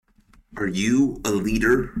Are you a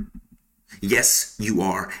leader? Yes, you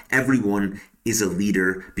are. Everyone is a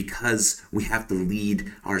leader because we have to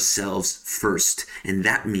lead ourselves first. And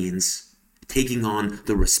that means taking on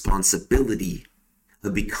the responsibility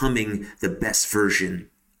of becoming the best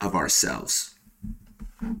version of ourselves.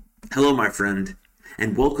 Hello, my friend,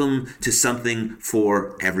 and welcome to Something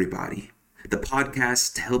for Everybody, the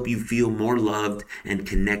podcast to help you feel more loved and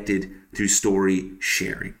connected through story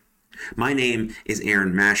sharing. My name is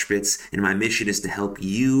Aaron Mashbitz, and my mission is to help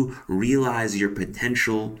you realize your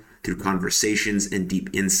potential through conversations and deep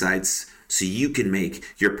insights so you can make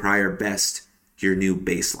your prior best your new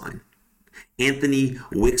baseline. Anthony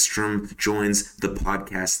Wickstrom joins the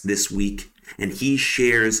podcast this week, and he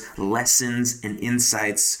shares lessons and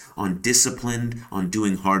insights on discipline, on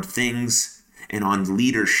doing hard things, and on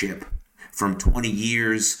leadership from 20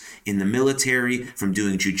 years in the military, from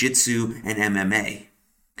doing jiu-jitsu and MMA.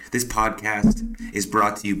 This podcast is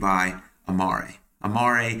brought to you by Amare.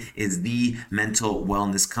 Amare is the mental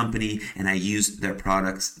wellness company, and I use their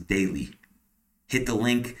products daily. Hit the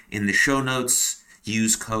link in the show notes.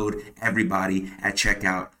 Use code EVERYBODY at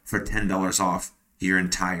checkout for $10 off your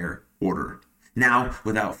entire order. Now,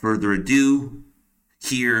 without further ado,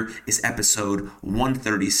 here is episode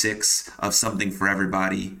 136 of Something for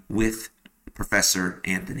Everybody with Professor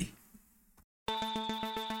Anthony.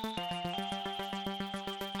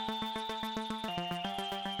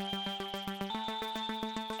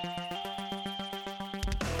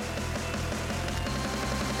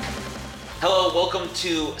 Hello, welcome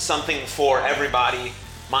to Something for Everybody.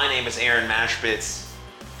 My name is Aaron Mashbitz.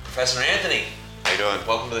 Professor Anthony. How you doing?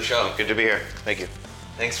 Welcome to the show. Good to be here. Thank you.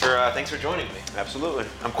 Thanks for joining me. Absolutely.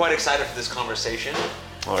 I'm quite excited for this conversation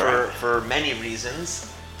for many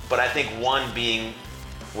reasons, but I think one being,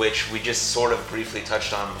 which we just sort of briefly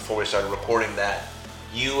touched on before we started recording, that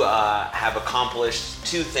you have accomplished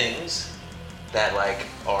two things that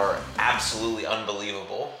are absolutely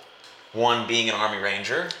unbelievable. One, being an Army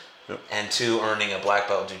Ranger. Yep. And two, earning a black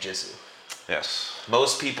belt jiu-jitsu. Yes.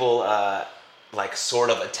 Most people sort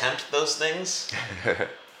of attempt those things, Yes.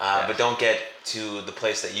 but don't get to the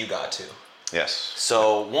place that you got to. Yes.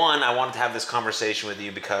 So one, I wanted to have this conversation with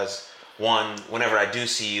you because one, whenever I do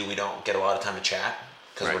see you, we don't get a lot of time to chat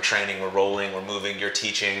because We're training, we're rolling, we're moving, you're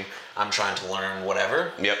teaching, I'm trying to learn,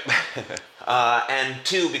 whatever. Yep. And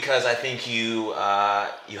two, because I think you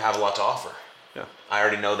have a lot to offer. Yeah. I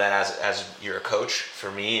already know that as you're a coach for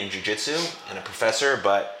me in jiu-jitsu and a professor,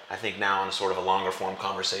 but I think now in a sort of a longer form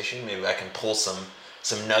conversation, maybe I can pull some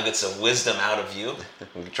nuggets of wisdom out of you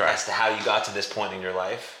as to how you got to this point in your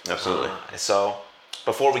life. Absolutely. So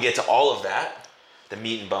before we get to all of that, the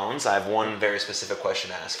meat and bones, I have one very specific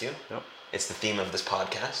question to ask you. Yep. It's the theme of this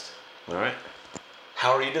podcast. All right.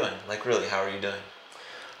 How are you doing? Really, how are you doing?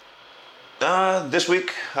 This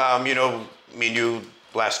week, me and you,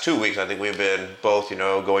 last 2 weeks, I think we've been both,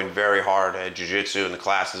 going very hard at jiu-jitsu, and the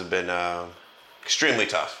classes have been extremely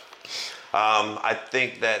tough. I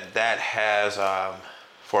think that has,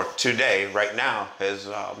 for today, right now, has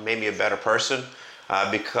made me a better person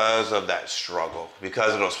because of that struggle,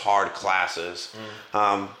 because of those hard classes.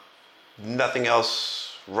 Nothing else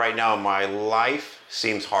right now in my life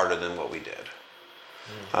seems harder than what we did.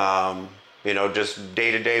 Just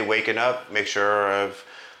day to day, waking up, make sure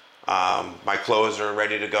my clothes are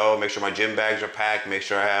ready to go, make sure my gym bags are packed, make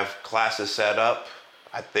sure I have classes set up.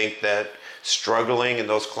 I think that struggling in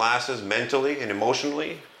those classes mentally and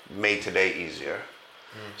emotionally made today easier.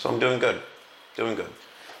 So I'm doing good.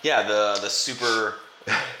 Yeah, the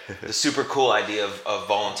super cool idea of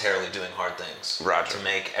voluntarily doing hard things. Roger. To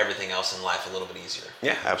make everything else in life a little bit easier.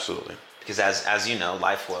 Yeah, absolutely. Because as you know,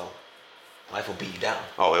 life will beat you down.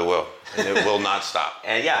 Oh, it will. And it will not stop.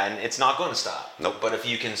 And it's not going to stop. Nope. But if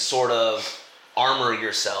you can sort of armor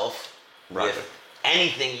yourself with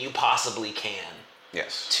anything you possibly can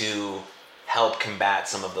Yes. to help combat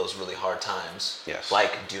some of those really hard times. Yes.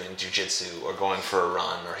 Like doing jiu-jitsu or going for a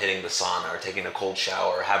run or hitting the sauna or taking a cold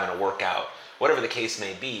shower or having a workout, whatever the case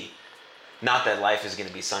may be. Not that life is going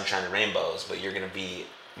to be sunshine and rainbows, but you're going to be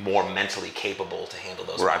more mentally capable to handle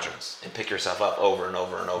those moments and pick yourself up over and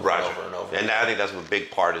over and over and over and over. And I think that's a big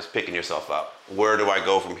part, is picking yourself up. Where do I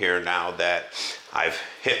go from here now that I've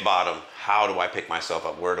hit bottom? How do I pick myself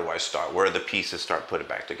up? Where do I start? Where do the pieces start putting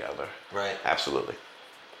back together? Right. Absolutely.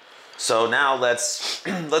 So now let's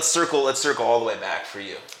circle all the way back for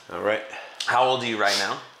you. All right. How old are you right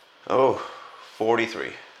now? Oh,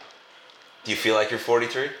 43. Do you feel like you're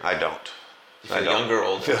 43? I don't. You feel younger or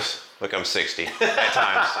older? Feels like I'm 60 at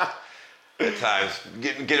times. At times.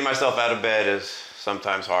 Getting myself out of bed is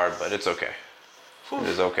sometimes hard, but it's okay. It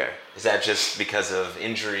is okay. Is that just because of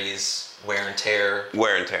injuries, wear and tear?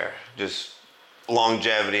 Wear and tear. Just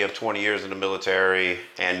longevity of 20 years in the military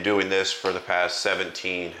and doing this for the past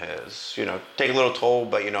 17 has, taken a little toll,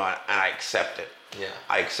 but, and I accept it. Yeah.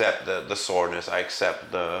 I accept the soreness. I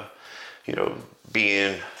accept the,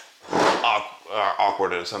 being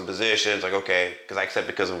awkward in some positions. Like, okay, because I accept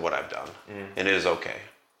because of what I've done. And it is okay.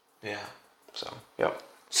 Yeah. So, yep.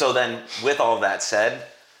 So then, with all of that said,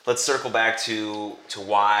 let's circle back to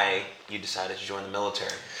why you decided to join the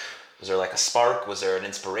military. Was there like a spark? Was there an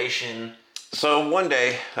inspiration? So one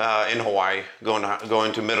day in Hawaii,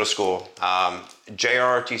 going to middle school,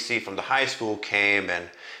 JROTC from the high school came and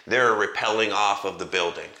they were rappelling off of the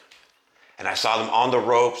building. And I saw them on the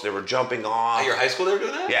ropes. They were jumping off. At your high school they were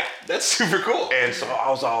doing that? Yeah. That's super cool. And so I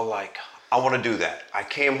was all like, I want to do that. I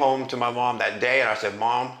came home to my mom that day and I said,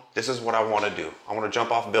 Mom, this is what I want to do. I want to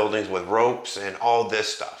jump off buildings with ropes and all this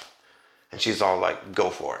stuff. And she's all like, go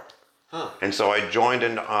for it. Huh. And so I joined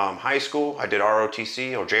in high school. I did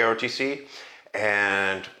ROTC or JROTC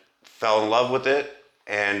and fell in love with it.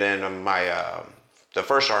 And then the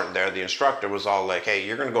first sergeant there, the instructor, was all like, hey,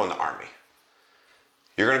 you're going to go in the Army.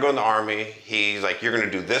 You're going to go in the Army. He's like, you're going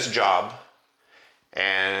to do this job.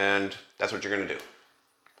 And that's what you're going to do.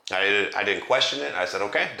 I didn't question it. I said,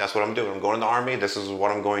 okay, that's what I'm doing. I'm going in the Army. This is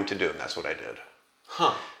what I'm going to do. And that's what I did.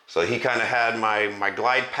 Huh. So he kind of had my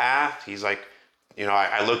glide path. He's like,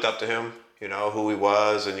 I looked up to him, who he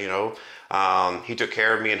was. And, he took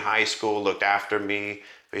care of me in high school, looked after me.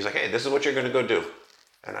 But he's like, hey, this is what you're going to go do.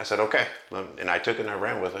 And I said, okay. And I took it and I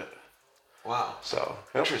ran with it. Wow. So,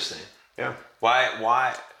 yep. Interesting. Yeah.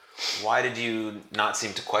 Why did you not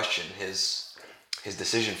seem to question his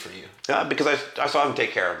decision for you? Because I saw him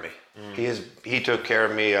take care of me. He took care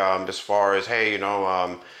of me as far as, hey,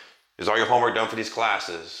 is all your homework done for these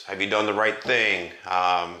classes? Have you done the right thing?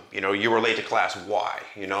 You were late to class. Why?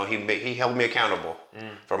 He held me accountable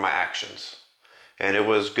for my actions. And it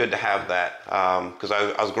was good to have that because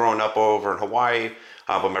I was growing up over in Hawaii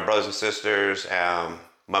with my brothers and sisters,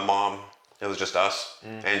 my mom. It was just us.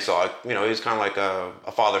 And so, he was kind of like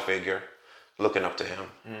a father figure, looking up to him.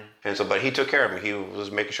 And so, but he took care of me. He was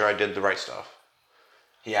making sure I did the right stuff.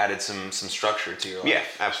 He added some structure to your life. Yeah,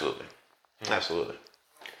 absolutely. Absolutely.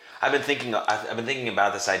 I've been thinking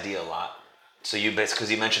about this idea a lot. So because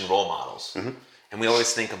you mentioned role models. And we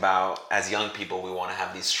always think about, as young people, we want to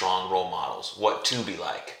have these strong role models, what to be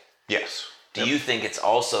like. Yes. Do you think it's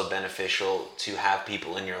also beneficial to have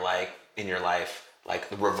people in your life like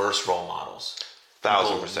reverse role models?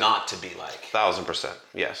 1,000%. Not to be like. 1,000%.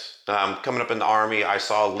 Yes. Coming up in the Army, I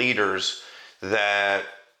saw leaders that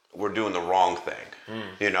were doing the wrong thing.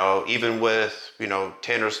 Even with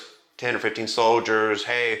 10 or 15 soldiers.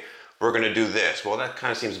 Hey, we're gonna do this. Well, that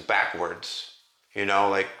kind of seems backwards.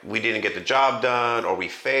 Like we didn't get the job done or we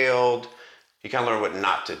failed. You kind of learn what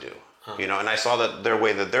not to do. And I saw that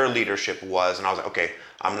their leadership was, and I was like, okay,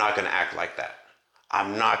 I'm not gonna act like that.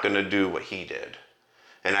 I'm not gonna do what he did.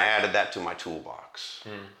 And I added that to my toolbox.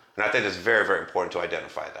 And I think it's very, very important to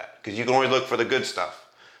identify that because you can always look for the good stuff,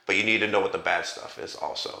 but you need to know what the bad stuff is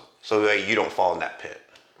also, so that you don't fall in that pit.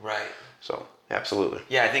 Right. So, absolutely.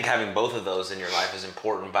 Yeah, I think having both of those in your life is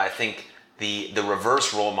important, but I think the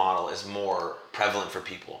reverse role model is more prevalent for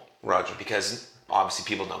people. Roger. Because obviously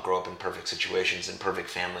people don't grow up in perfect situations and perfect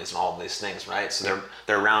families and all of these things, right? So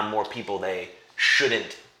they're around more people they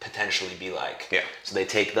shouldn't potentially be like. Yeah. So they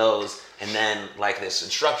take those, and then like this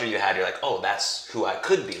instructor you had, you're like, oh, that's who I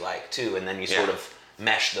could be like too, and then you sort of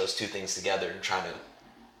mesh those two things together and try to,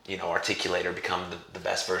 articulate or become the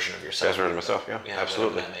best version of yourself. Best version of myself, yeah,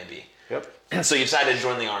 absolutely. Whatever that may be. Yep. So you decided to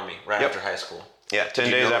join the Army right after high school. Yeah,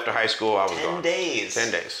 10 days after high school, I was gone. 10 days.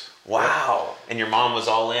 10 days. Wow. Yep. And your mom was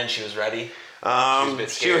all in. She was ready. She was a bit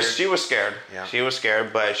scared. She was scared. Yeah. She was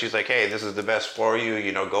scared, but she's like, hey, this is the best for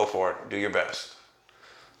you. Go for it. Do your best.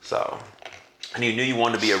 So. And you knew you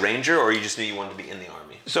wanted to be a Ranger, or you just knew you wanted to be in the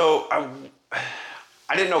Army? So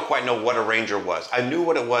I didn't quite know what a Ranger was. I knew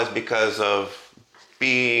what it was because of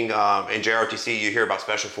being in JROTC. You hear about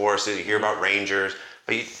Special Forces, you hear about Rangers,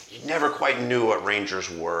 but you never quite knew what Rangers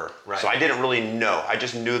were. Right. So I didn't really know. I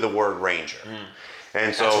just knew the word Ranger.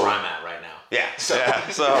 And so that's where I'm at right now. Yeah. So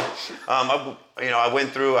I went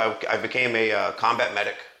through. I became a combat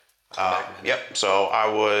medic. Yep. So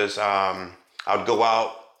I was. I would go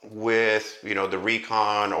out with the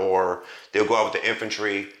recon, or they'll go out with the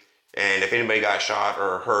infantry, and if anybody got shot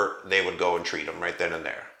or hurt, they would go and treat them right then and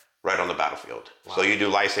there, right on the battlefield. Wow. So you do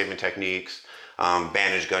life-saving techniques,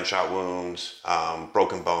 bandage gunshot wounds,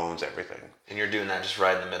 broken bones, everything. And you're doing that just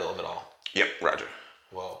right in the middle of it all. Yep. Roger.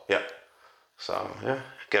 Whoa. Yep. So,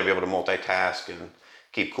 got to be able to multitask and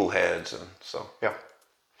keep cool heads, and so yeah.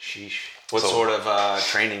 Sheesh. What So- sort of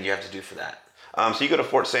training do you have to do for that? So you go to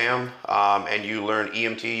Fort Sam, and you learn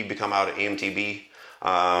EMT. You become out of EMTB.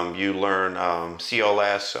 You learn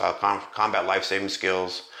CLS, combat life-saving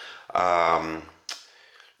skills,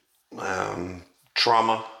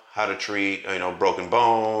 trauma, how to treat broken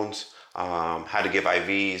bones, how to give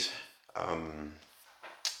IVs,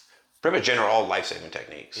 pretty much general all life-saving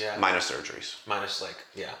techniques, Yeah. minus surgeries. Minus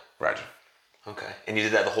yeah. Roger. Okay. And you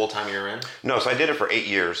did that the whole time you were in? No, so I did it for 8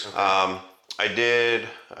 years. Okay. I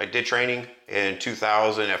did training in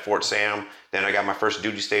 2000 at Fort Sam. Then I got my first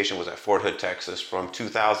duty station was at Fort Hood, Texas. From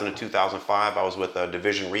 2000 to 2005, I was with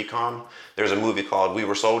Division Recon. There's a movie called We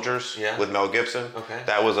Were Soldiers Yeah. with Mel Gibson. Okay.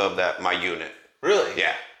 That was of my unit. Really?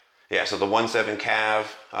 Yeah. Yeah, so the 17 Cav,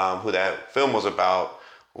 who that film was about,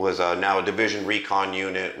 was now a Division Recon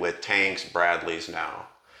unit with tanks, Bradleys now.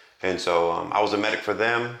 And so I was a medic for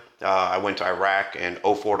them. I went to Iraq in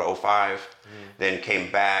 04 to 05, then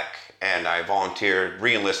came back and I volunteered,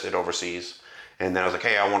 re-enlisted overseas. And then I was like,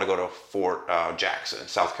 hey, I want to go to Fort Jackson,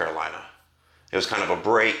 South Carolina. It was kind of a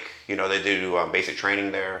break. They do basic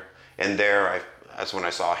training there. And that's when I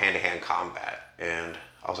saw hand-to-hand combat. And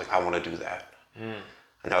I was like, I want to do that.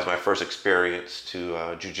 And that was my first experience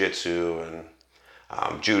to jiu-jitsu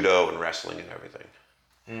and judo and wrestling and everything.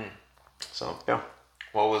 So, yeah.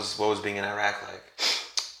 What was being in Iraq like?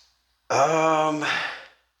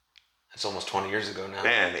 It's almost 20 years ago now.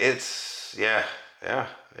 Man, it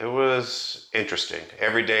was interesting.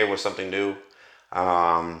 Every day was something new.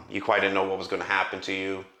 You quite didn't know what was going to happen to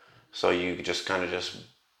you. So you just kind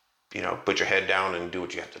of put your head down and do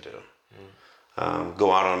what you have to do.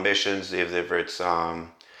 Go out on missions, if it's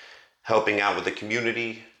helping out with the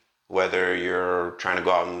community, whether you're trying to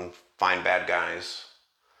go out and find bad guys.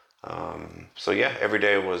 So yeah, every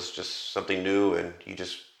day was just something new, and you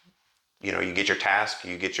just, you get your task,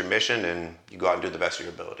 you get your mission, and you go out and do the best of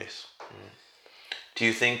your abilities. Do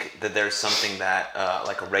you think that there's something that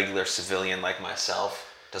like a regular civilian like myself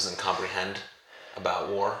doesn't comprehend about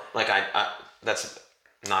war? Like I that's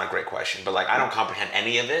not a great question, but like I don't comprehend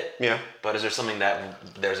any of it. Yeah. But is there something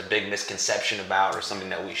that there's a big misconception about, or something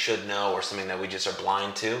that we should know, or something that we just are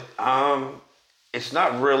blind to? It's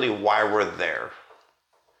not really why we're there.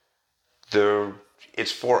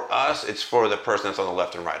 It's for us, it's for the person that's on the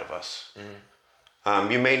left and right of us.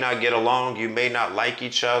 You may not get along, you may not like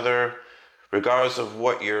each other, regardless of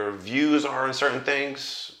what your views are on certain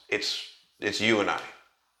things, it's you and I.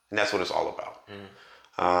 And that's what it's all about.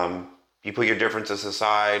 You put your differences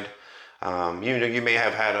aside. You may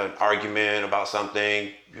have had an argument about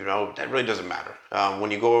something, that really doesn't matter.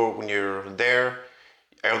 When you're there,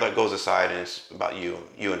 all that goes aside, and it's about you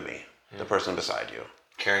and me, the person beside you.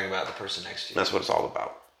 Caring about the person next to you. That's what it's all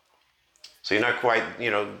about. So you're not quite,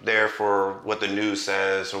 there for what the news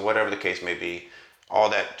says or whatever the case may be. All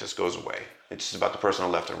that just goes away. It's just about the person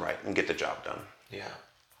on left and right and get the job done. Yeah.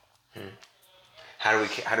 How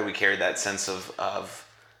do we carry that sense of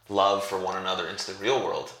love for one another into the real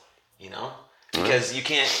world? Because you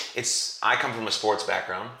can't. I come from a sports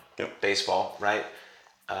background, baseball, right?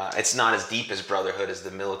 It's not as deep as brotherhood as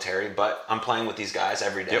the military, but I'm playing with these guys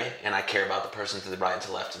every day, and I care about the person to the right and to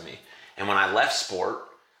the left of me. And when I left sport,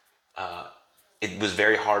 it was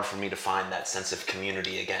very hard for me to find that sense of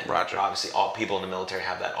community again. Roger. Obviously, all people in the military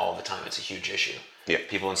have that all the time. It's a huge issue. Yeah.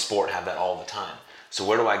 People in sport have that all the time. So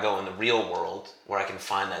where do I go in the real world where I can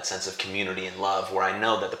find that sense of community and love, where I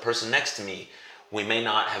know that the person next to me, we may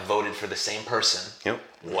not have voted for the same person,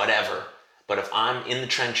 whatever, but if I'm in the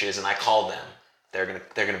trenches and I call them, they're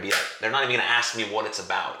gonna be. They're not even gonna ask me what it's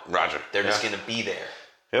about. Roger. They're just gonna be there.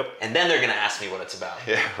 Yep. And then they're gonna ask me what it's about.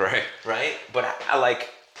 Yeah. Right. Right. But I like.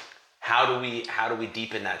 How do we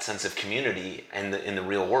deepen that sense of community in the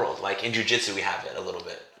real world? Like in jiu-jitsu, we have it a little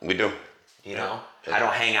bit. We do. I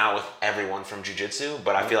don't hang out with everyone from jiu-jitsu,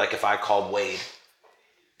 but I feel like if I called Wade,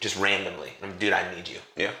 just randomly, dude, I need you.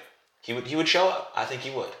 Yeah. He would show up. I think he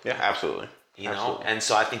would. Yeah. Absolutely. Absolutely. And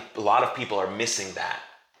so I think a lot of people are missing that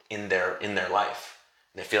in their life.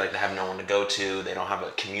 They feel like they have no one to go to. They don't have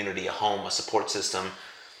a community, a home, a support system.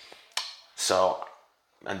 So,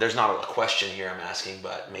 and there's not a question here I'm asking,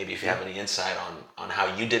 but maybe if you have any insight on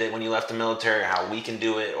how you did it when you left the military, or how we can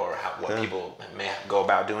do it, or what people may go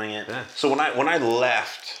about doing it. Yeah. So when I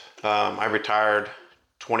left, I retired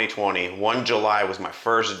 2020. 1 July was my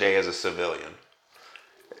first day as a civilian.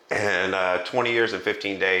 And 20 years and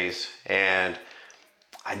 15 days, and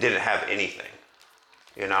I didn't have anything.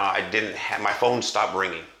 I didn't have, my phone stopped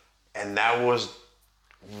ringing. And that was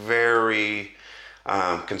very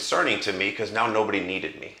concerning to me, because now nobody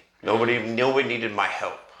needed me. Nobody needed my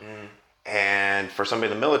help. And for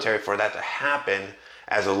somebody in the military, for that to happen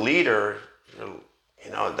as a leader,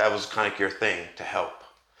 that was kind of your thing to help.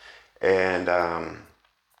 And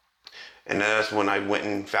that's when I went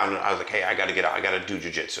and found it. I was like, hey, I got to get out. I got to do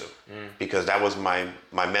jiu-jitsu because that was my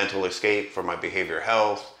mental escape for my behavioral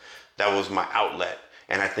health. That was my outlet.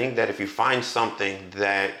 And I think that if you find something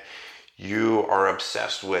that you are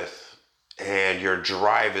obsessed with and your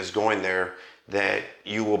drive is going there, that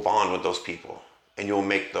you will bond with those people and you'll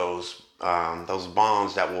make those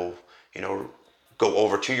bonds that will, go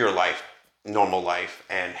over to your life, normal life,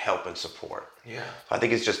 and help and support. Yeah. So I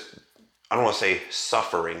think it's just, I don't want to say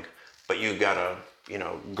suffering, but you gotta,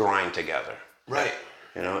 grind together. Right.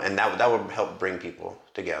 And that would help bring people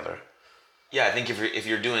together. Yeah, I think if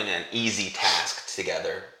you're doing an easy task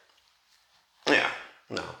together. Yeah.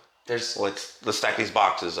 No. Let's stack these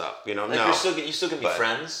boxes up. No. You still can be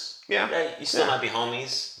friends. Yeah. Right? You still might be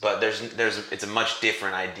homies, but it's a much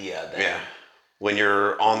different idea than. Yeah. When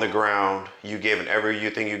you're on the ground, you gave it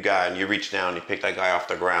everything you got, and you reach down, you pick that guy off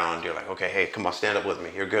the ground. You're like, okay, hey, come on, stand up with me.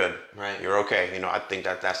 You're good. Right. You're okay. I think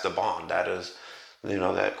that's the bond. That is,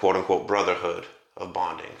 that quote unquote brotherhood of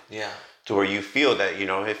bonding. Yeah. To where you feel that,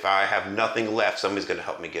 if I have nothing left, somebody's going to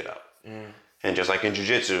help me get up. And just like in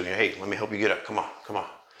jiu-jitsu, hey, let me help you get up. Come on.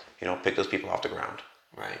 Pick those people off the ground.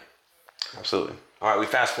 Right. Absolutely. All right, we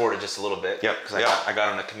fast forwarded just a little bit. Yep. Because I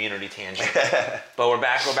got on a community tangent. But we're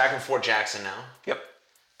back in Fort Jackson now. Yep.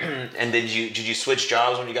 And did you switch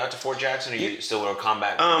jobs when you got to Fort Jackson, or you still were a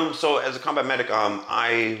combat? So as a combat medic,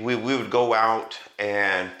 we would go out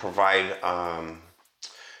and provide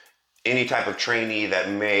any type of trainee that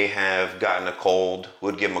may have gotten a cold.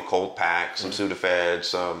 We'd give them a cold pack, some Sudafed,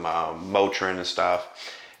 some Motrin and stuff.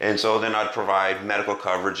 And so then I'd provide medical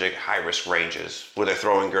coverage at high-risk ranges. Where they're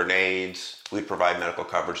throwing grenades, we'd provide medical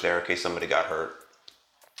coverage there in case somebody got hurt.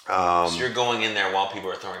 So you're going in there while people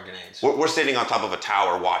are throwing grenades? We're sitting on top of a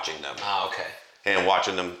tower watching them. Ah, okay. And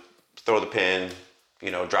watching them throw the pin,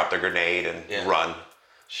 drop their grenade and run.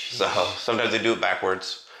 Jeez. So sometimes they do it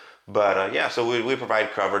backwards. But so we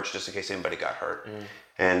provide coverage just in case anybody got hurt.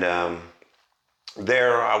 And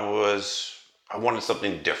there I wanted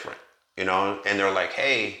something different. And they're like,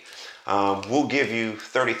 hey, we'll give you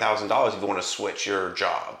 $30,000 if you want to switch your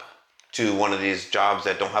job to one of these jobs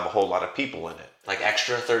that don't have a whole lot of people in it. Like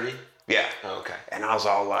extra 30? Yeah. Oh, okay. And I was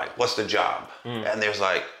all like, what's the job? And there's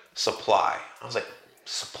like, supply. I was like,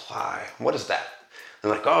 supply? What is that?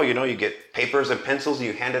 They're like, oh, you get papers and pencils and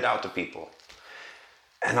you hand it out to people.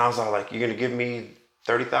 And I was all like, you're going to give me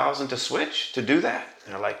 $30,000 to switch, to do that?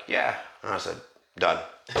 And they're like, yeah. And I said, done.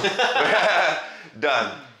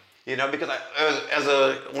 Done. Because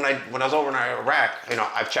when I was over in Iraq,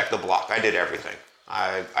 I've checked the block. I did everything.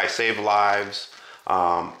 I saved lives.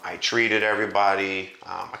 I treated everybody.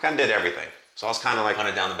 I kind of did everything. So I was kind of like,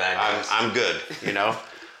 hunted down the bad guys. I'm good,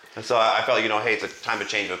 And so I felt, hey, it's a time to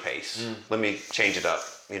change the pace. Let me change it up,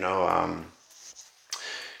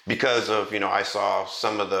 because of, I saw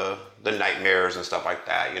some of the nightmares and stuff like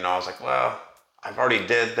that. I was like, well, I've already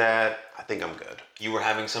did that. I think I'm good. You were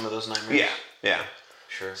having some of those nightmares? Yeah.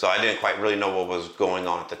 Sure. So I didn't quite really know what was going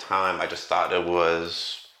on at the time. I just thought it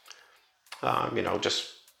was, just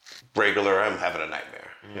regular. I'm having a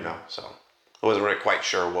nightmare, So I wasn't really quite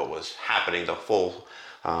sure what was happening, the full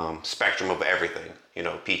spectrum of everything,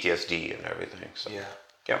 PTSD and everything. So yeah.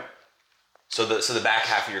 Yep. So the back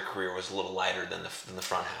half of your career was a little lighter than the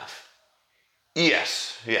front half.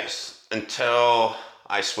 Yes. Until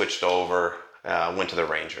I switched over, went to the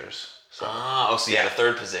Rangers. So. So you had a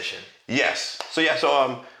third position. Yes. So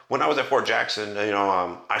when I was at Fort Jackson,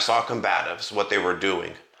 I saw combatives, what they were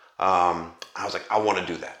doing. I was like, I want to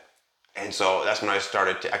do that. And so that's when I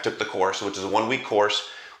I took the course, which is a 1-week course,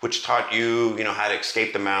 which taught you, how to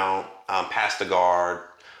escape the mount, pass the guard,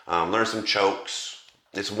 learn some chokes.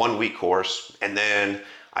 It's a 1-week course. And then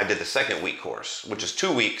I did the second week course, which is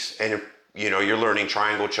 2 weeks. And, you're learning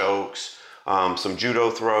triangle chokes, some judo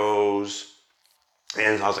throws.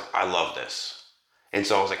 And I was like, I love this. And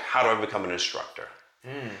so I was like, how do I become an instructor?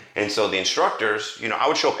 And so the instructors, I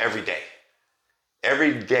would show up every day.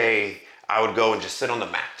 Every day I would go and just sit on the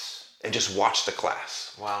mats and just watch the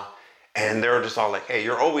class. Wow. And they were just all like, hey,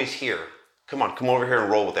 you're always here. Come over here and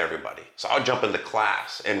roll with everybody. So I'll jump into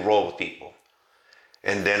class and roll with people.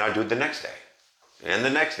 And then I'd do it the next day. And the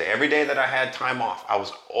next day, every day that I had time off, I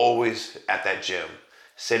was always at that gym,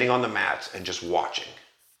 sitting on the mats and just watching.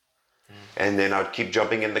 And then I'd keep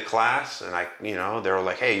jumping into class and they were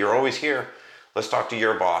like, hey, you're always here. Let's talk to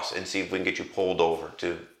your boss and see if we can get you pulled over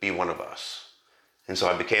to be one of us. And so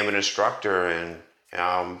I became an instructor and,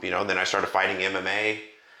 then I started fighting MMA.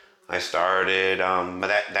 I started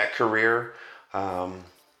that career. And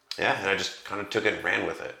I just kind of took it and ran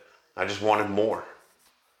with it. I just wanted more.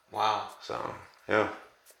 Wow. So yeah.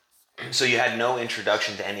 So you had no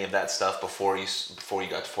introduction to any of that stuff before you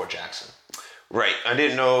got to Fort Jackson. Right. I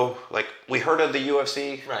didn't know, like, we heard of the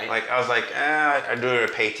UFC. Right. Like, I was like, I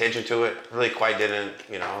didn't pay attention to it. Really quite didn't,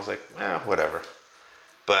 I was like, whatever.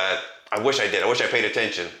 But I wish I did. I wish I paid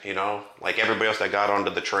attention, like everybody else that got onto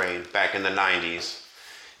the train back in the 90s,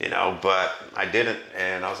 but I didn't.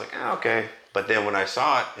 And I was like, okay. But then when I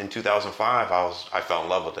saw it in 2005, I fell in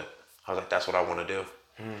love with it. I was like, that's what I want to do.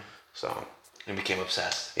 So. And became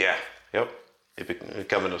obsessed. Yeah. Yep. It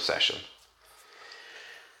became an obsession.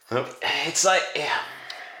 Yep. It's like,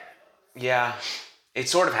 yeah, it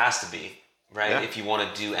sort of has to be, right? Yeah. If you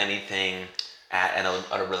want to do anything at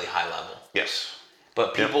a really high level. Yes.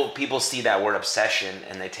 But people see that word obsession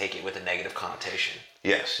and they take it with a negative connotation.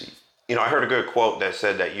 Yes. I heard a good quote that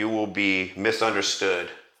said that you will be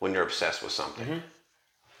misunderstood when you're obsessed with something.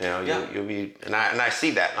 You'll be, and I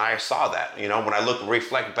see that, and I saw that, when I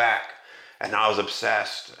reflect back. And I was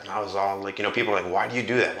obsessed, and I was all like, people are like, why do you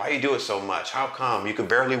do that? Why do you do it so much? How come? You can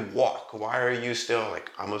barely walk. Why are you still, like,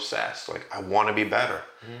 I'm obsessed. Like, I want to be better,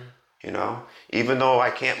 Even though I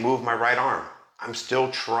can't move my right arm, I'm still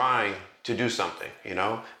trying to do something,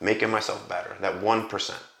 making myself better, that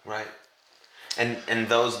 1%. Right. And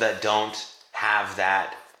those that don't have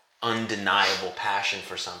that undeniable passion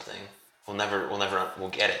for something will never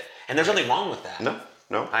get it. And there's nothing wrong with that. No.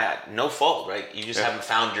 No fault, right? You just haven't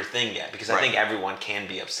found your thing yet. Because I think everyone can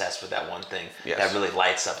be obsessed with that one thing that really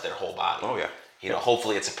lights up their whole body. Oh, yeah.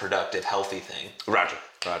 Hopefully it's a productive, healthy thing. Roger.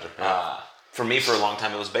 Yeah. For me, for a long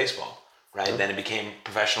time, it was baseball, right? Mm-hmm. Then it became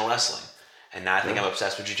professional wrestling. And now I think I'm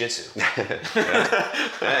obsessed with jiu-jitsu. It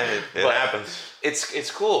happens.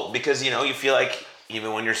 It's cool because, you feel like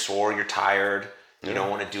even when you're sore, you're tired, you don't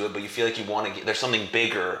want to do it, but you feel like you want to there's something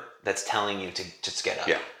bigger that's telling you to just get up.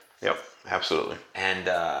 Yeah. Yep. Absolutely. And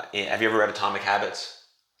have you ever read Atomic Habits?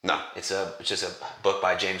 No. It's just a book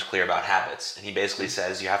by James Clear about habits, and he basically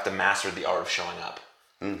says you have to master the art of showing up.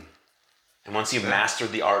 And once you've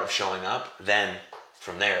mastered the art of showing up, then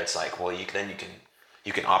from there it's like, well, you can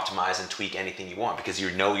optimize and tweak anything you want because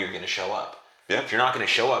you're going to show up. Yeah. If you're not going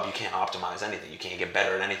to show up, you can't optimize anything. You can't get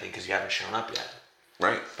better at anything because you haven't shown up yet.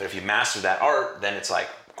 Right. But if you master that art, then it's like,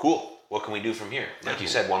 cool. What can we do from here? Like you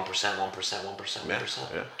said, 1%,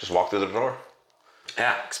 1%. Yeah. Just walk through the door.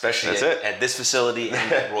 Yeah, especially at this facility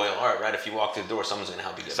and at Royal Art, right? If you walk through the door, someone's going to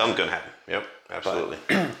help you get Something's going to happen. Yep, absolutely.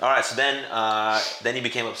 All right, so then you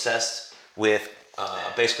became obsessed with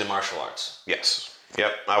basically martial arts. Yes.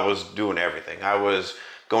 Yep, I was doing everything. I was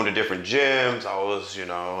going to different gyms. I was,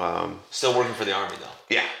 Still working for the Army,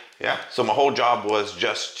 though. Yeah. So my whole job was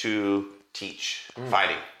just to teach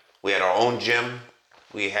fighting. We had our own gym.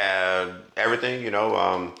 We had everything,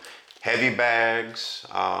 heavy bags,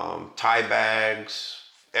 Thai bags,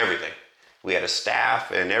 everything. We had a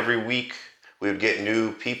staff, and every week we would get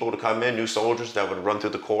new people to come in, new soldiers that would run through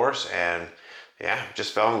the course, and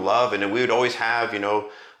just fell in love. And then we would always have,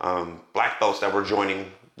 black belts that were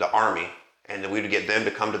joining the Army, and then we would get them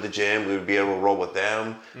to come to the gym. We would be able to roll with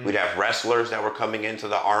them. We'd have wrestlers that were coming into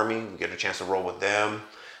the Army. We'd get a chance to roll with them.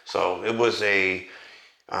 So it was a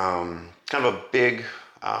kind of a big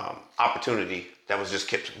opportunity that was just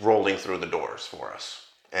kept rolling through the doors for us.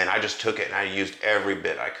 And I just took it and I used every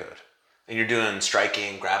bit I could. And you're doing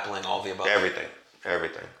striking, grappling, all the above?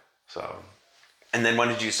 Everything. So. And then when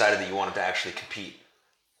did you decide that you wanted to actually compete?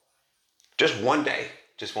 Just one day.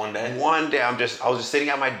 Just one day? One day. I was just sitting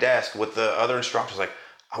at my desk with the other instructors like,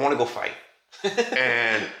 I want to go fight.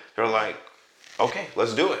 And they're like, okay,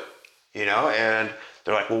 let's do it. And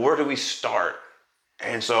they're like, well, where do we start?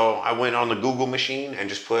 And so I went on the Google machine and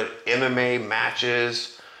just put MMA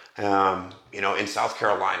matches, in South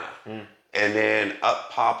Carolina. And then up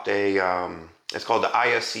popped it's called the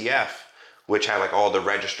ISCF, which had like all the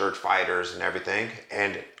registered fighters and everything.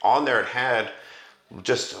 And on there it had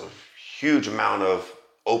just a huge amount of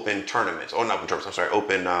open tournaments. Oh, not open tournaments, I'm sorry,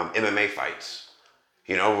 open MMA fights.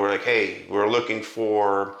 We're like, hey, we're looking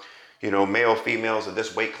for, male, females of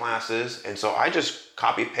this weight classes. And so I just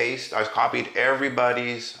I copied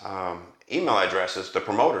everybody's email addresses, the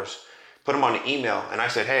promoters, put them on an email. And I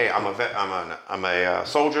said, hey, I'm a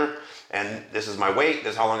soldier, and this is my weight.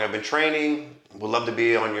 This is how long I've been training. Would love to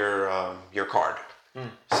be on your card.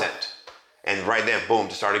 Sent. And right then, boom,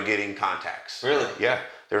 just started getting contacts. Really? Yeah.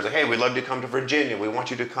 There was like, hey, we'd love to come to Virginia. We want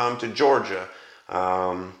you to come to Georgia,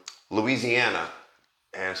 Louisiana.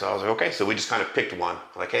 And so I was like, okay. So we just kind of picked one.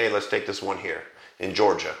 Like, hey, let's take this one here in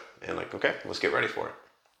Georgia. And like, okay, let's get ready for it.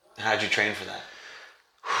 How'd you train for that?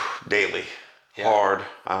 Daily. Yeah.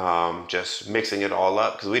 Hard. Just mixing it all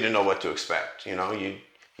up because we didn't know what to expect.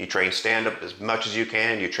 You You train stand-up as much as you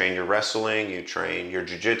can. You train your wrestling. You train your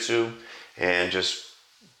jiu-jitsu. And just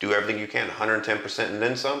do everything you can, 110% and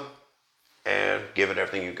then some, and give it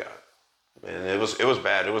everything you got. And it was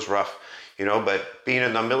bad. It was rough, but being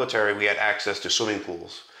in the military, we had access to swimming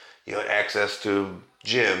pools. You had access to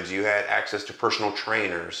gyms. You had access to personal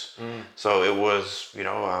trainers. So it was,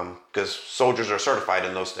 because soldiers are certified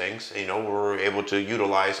in those things, we were able to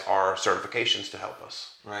utilize our certifications to help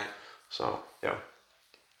us. Right. So, yeah.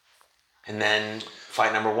 And then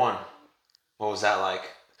fight number 1, what was that like?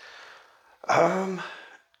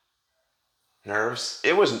 Nerves?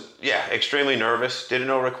 It was, extremely nervous.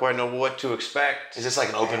 Didn't quite know what to expect. Is this like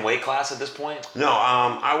an open weight class at this point? No,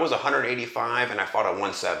 I was 185 and I fought at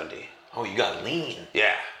 170. Oh, you got lean.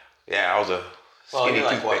 Yeah, I was a skinny you're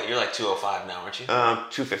like toothpick. what? You're like 205 now, aren't you?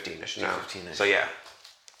 215ish now. 215-ish.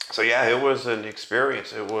 So yeah, it was an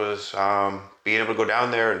experience. It was being able to go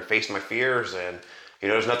down there and face my fears, and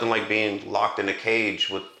there's nothing like being locked in a cage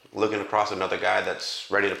with looking across another guy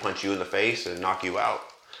that's ready to punch you in the face and knock you out.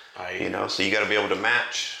 So you got to be able to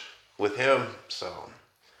match with him. So,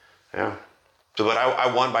 yeah. So, but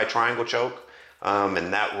I won by triangle choke,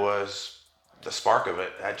 and that was the spark of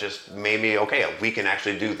it. That just made me, okay, we can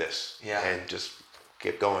actually do this. Yeah. And just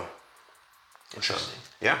keep going. Interesting. So,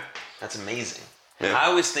 yeah. That's amazing. Yeah. I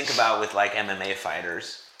always think about with like MMA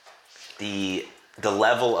fighters, the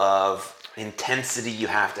level of intensity you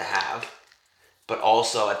have to have, but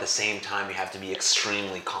also at the same time you have to be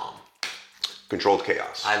extremely calm. Controlled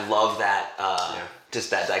chaos. I love that, just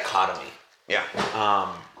that dichotomy. Yeah.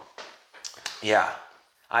 Yeah.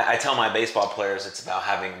 I tell my baseball players it's about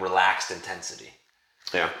having relaxed intensity.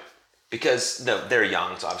 Yeah. Because they're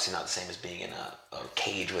young, it's obviously not the same as being in a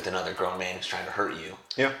cage with another grown man who's trying to hurt you.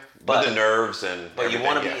 Yeah. But the nerves and But you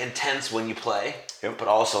want to be yeah. intense when you play, Yep. but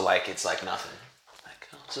also like it's like nothing. Like,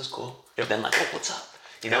 oh, this is cool. Yep. Then like, oh, what's up?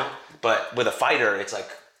 You know? But with a fighter, it's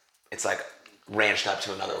like ranched up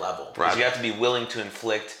to another level. Because Right. you have to be willing to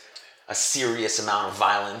inflict a serious amount of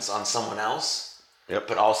violence on someone else,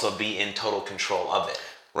 but also be in total control of it.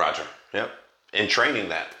 Roger. Yep. And training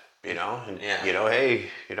that, and, hey,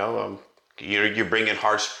 you bring in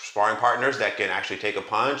hard sparring partners that can actually take a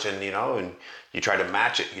punch, and and you try to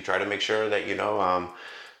match it. You try to make sure that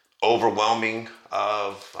overwhelming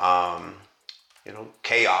of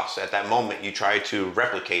chaos at that moment. You try to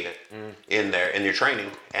replicate it in your training,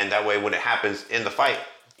 and that way when it happens in the fight,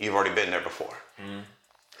 you've already been there before.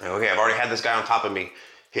 Like, okay, I've already had this guy on top of me,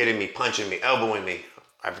 hitting me, punching me, elbowing me.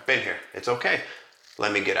 I've been here. It's okay.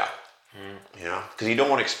 Let me get out. Because you don't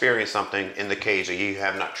want to experience something in the cage that you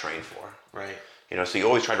have not trained for. Right. So you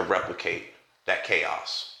always try to replicate that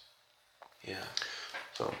chaos. Yeah.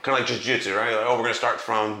 So kind of like jiu-jitsu, right? Like, we're going to start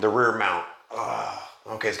from the rear mount.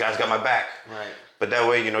 Okay, this guy's got my back. Right. But that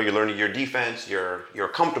way, you're learning your defense. You're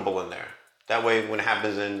comfortable in there. That way, when it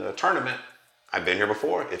happens in a tournament, I've been here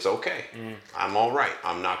before. It's okay. I'm all right.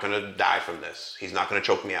 I'm not going to die from this. He's not going to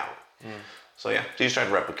choke me out. So yeah, so you just try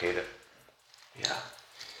to replicate it. Yeah.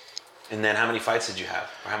 And then how many fights did you have?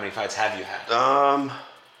 Or how many fights have you had?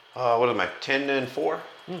 What am I, 10-4?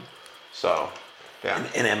 So, yeah.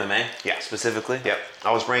 In MMA? Yeah. Specifically? Yep.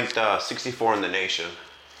 I was ranked 64 in the nation.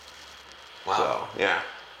 Wow. So, yeah.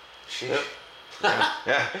 Sheesh. Yep.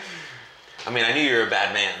 Yeah. I mean, I knew you were a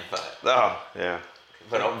bad man, but Yeah.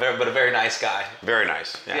 a very nice guy. Very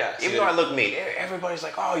nice. Yeah. Yeah, so Even though I look mean, everybody's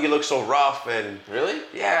like, "Oh, you look so rough," and Really?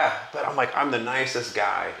 yeah. But I'm like, I'm the nicest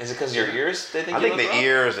guy. Is it because your ears? They think I you think look the rough?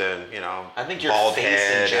 ears and I think your bald face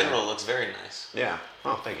head in general looks very nice. yeah.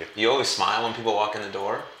 Oh, thank you. You always smile when people walk in the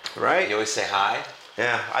door. Right. You always say hi.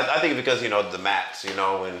 Yeah. I think because the mats,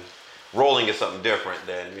 and rolling is something different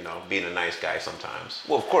than being a nice guy sometimes.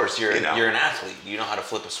 Well, of course, you're You know. you're an athlete. You know how to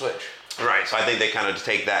flip a switch. Right, so I think they kind of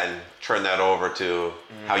take that and turn that over to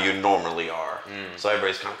how you normally are. So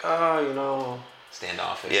everybody's kind of like,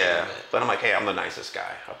 Standoffish. A yeah. little bit. But I'm like, hey, I'm the nicest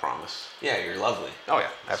guy, I promise. Yeah, you're lovely. Oh yeah,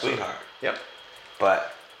 absolutely. Sweetheart. Yep.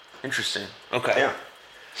 But interesting. Okay. Yeah.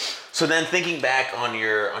 So then, thinking back on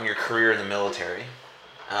your career in the military,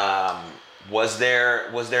 was there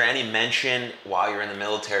any mention while you're in the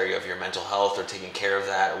military of your mental health or taking care of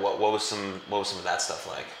that? Or what was some of that stuff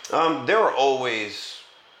like? They were always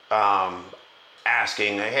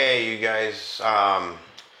asking, hey, you guys,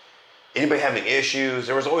 anybody having issues?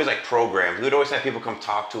 There was always like programs. We would always have people come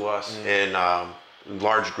talk to us in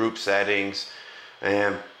large group settings,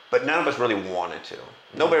 but none of us really wanted to.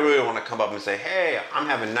 Nobody really wanted to come up and say, hey, I'm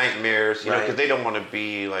having nightmares, Right. because they don't want to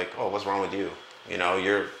be like, oh, what's wrong with you? Are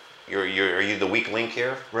you the weak link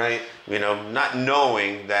here? Right. Not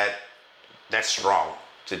knowing that that's strong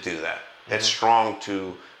to do that. That's strong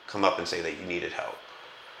to come up and say that you needed help.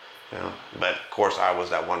 You know? But of course, I was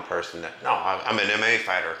that one person that, no, I'm an MMA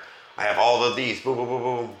fighter. I have all of these, boom, boom, boom,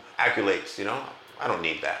 boom, accolades, you know? I don't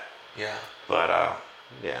need that. Yeah. But,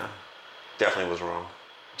 yeah, definitely was wrong.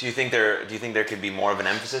 Do you think there could be more of an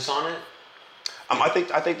emphasis on it? I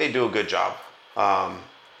think they do a good job.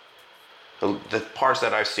 The parts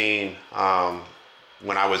that I've seen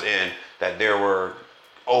when I was in, that they were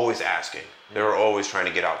always asking. They were always trying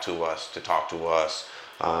to get out to us, to talk to us.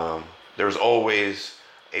 There was always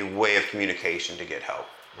a way of communication to get help.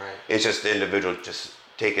 Right. It's just the individual just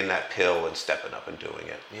taking that pill and stepping up and doing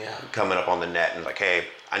it. Yeah. Coming up on the net and like, hey,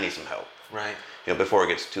 I need some help. Right. You know, before it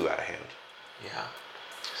gets too out of hand. Yeah.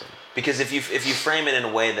 Because if you frame it in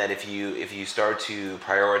a way that if you start to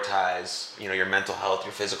prioritize, you know, your mental health,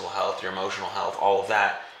 your physical health, your emotional health, all of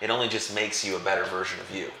that, it only just makes you a better version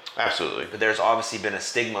of you. Absolutely. But there's obviously been a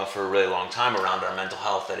stigma for a really long time around our mental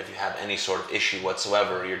health that if you have any sort of issue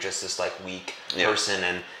whatsoever, you're just this like weak person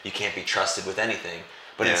and you can't be trusted with anything.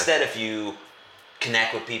 But instead, if you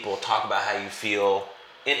connect with people, talk about how you feel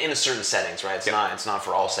in a certain settings, right? It's not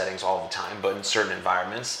for all settings all the time, but in certain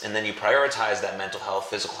environments, and then you prioritize that mental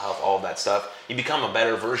health, physical health, all of that stuff, you become a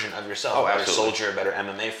better version of yourself. Oh, a better absolutely. soldier, a better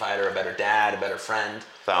MMA fighter, a better dad, a better friend.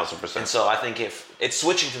 1,000%. And so I think if it's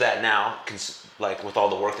switching to that now, like with all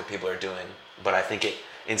the work that people are doing, but I think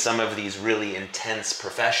in some of these really intense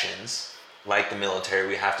professions, like the military,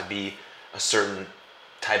 we have to be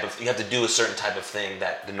you have to do a certain type of thing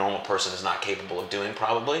that the normal person is not capable of doing,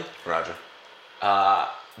 probably. Roger.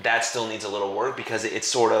 That still needs a little work because it's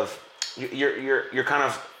sort of you're kind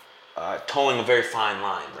of towing a very fine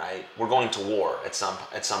line, right? We're going to war at some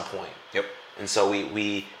point. Yep. And so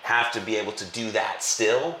we have to be able to do that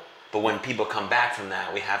still. But when people come back from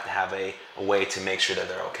that, we have to have a way to make sure that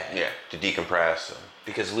they're okay. Yeah, to decompress.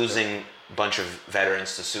 Because losing a bunch of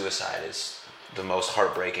veterans to suicide is the most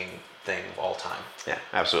heartbreaking thing of all time. Yeah,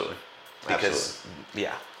 absolutely. Because,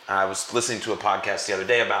 I was listening to a podcast the other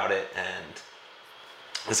day about it, and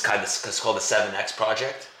it's called the 7X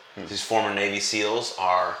Project. These former Navy SEALs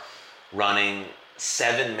are running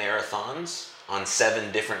 7 marathons on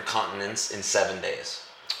 7 different continents in 7 days.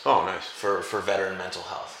 Oh, nice. For veteran mental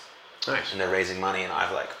health. Nice. And they're raising money, and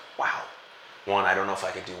I'm like, wow. One, I don't know if I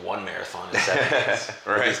could do 1 marathon in 7 days.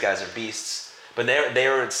 Right. These guys are beasts. But they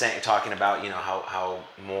were talking about, you know, how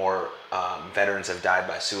more veterans have died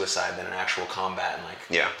by suicide than in actual combat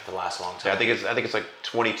in the last long time. Yeah, I think it's like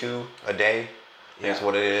 22 a day. Is Yeah.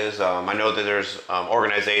 what it is. I know that there's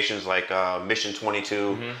organizations like Mission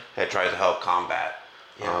 22 that tries to help combat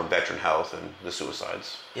veteran health and the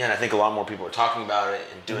suicides. Yeah, and I think a lot more people are talking about it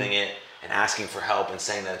and doing it and asking for help and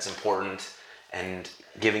saying that it's important and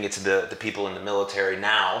giving it to the people in the military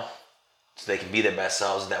now so they can be their best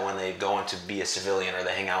selves, that when they go in to be a civilian or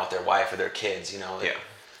they hang out with their wife or their kids, you know,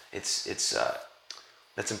 it's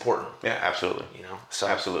that's important. Yeah, absolutely. You know, so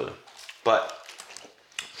Absolutely. But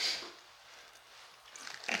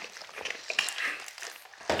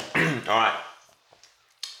all right,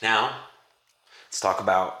 now let's talk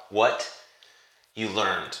about what you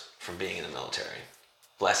learned from being in the military.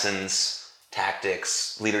 Lessons,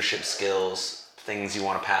 tactics, leadership skills, things you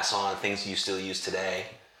want to pass on, things you still use today.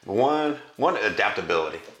 One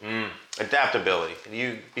adaptability.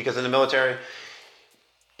 Adaptability. Because in the military,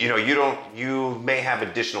 you know, you may have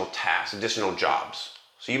additional tasks, additional jobs.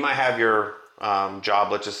 So you might have your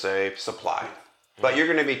job, let's just say supply, but you're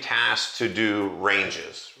going to be tasked to do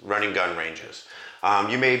ranges, running gun ranges.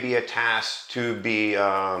 You may be tasked to be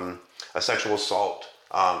a sexual assault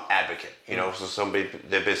advocate. You know, so somebody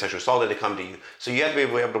they've been sexually assaulted, they come to you. So you have to be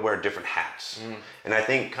able to wear different hats. And I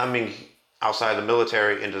think coming outside the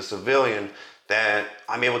military into the civilian, that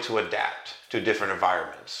I'm able to adapt to different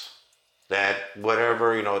environments. That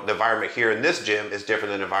whatever, you know, the environment here in this gym is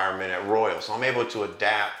different than the environment at Royal. So I'm able to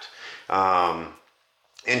adapt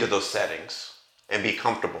into those settings and be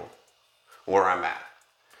comfortable where I'm at.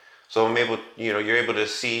 So I'm able, you know, you're able to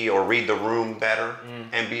see or read the room better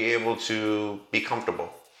and be able to be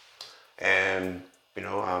comfortable and, you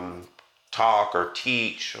know, talk or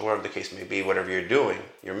teach or whatever the case may be, whatever you're doing,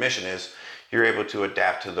 your mission is, you're able to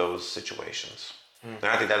adapt to those situations. And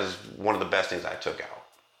I think that is one of the best things I took out.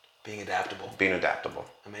 Being adaptable. Being adaptable.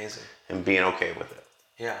 Amazing. And being okay with it.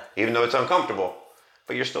 Yeah. Even though it's uncomfortable,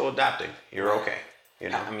 but you're still adapting. You're okay. You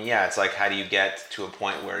know? I mean, yeah, it's like, how do you get to a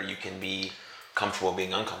point where you can be comfortable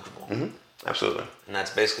being uncomfortable? Absolutely. And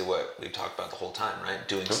that's basically what we've talked about the whole time, right?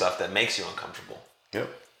 Doing stuff that makes you uncomfortable. Yep.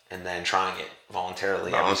 And then trying it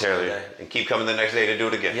voluntarily. Every single day. And keep coming the next day to do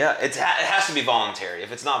it again. Yeah, it has to be voluntary.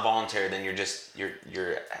 If it's not voluntary, then you're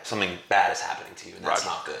something bad is happening to you, and that's Roger.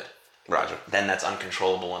 not good. Roger. Then that's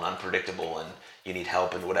uncontrollable and unpredictable, and you need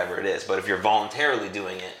help and whatever it is. But if you're voluntarily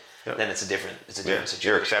doing it, Yep. then it's a different You're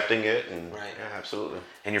situation. accepting it, and Right. yeah, absolutely.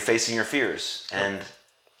 And you're facing your fears. And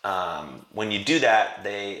when you do that,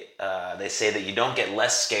 they say that you don't get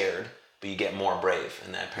less scared, but you get more brave.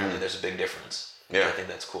 And that apparently there's a big difference. Yeah. I think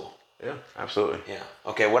that's cool. Yeah, absolutely. Yeah.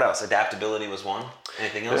 Okay, what else? Adaptability was one.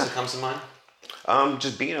 Anything else Yeah. that comes to mind?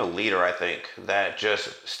 Just being a leader, I think that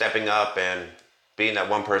just stepping up and being that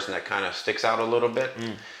one person that kind of sticks out a little bit,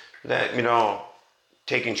 that,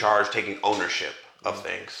 taking charge, taking ownership of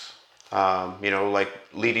things, like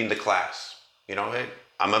leading the class, hey,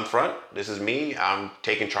 I'm in front. This is me. I'm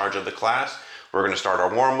taking charge of the class. We're going to start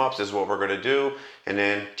our warm-ups. This is what we're going to do. And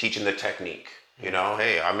then teaching the technique.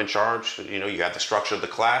 Hey, I'm in charge. You got the structure of the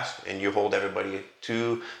class, and you hold everybody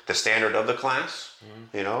to the standard of the class.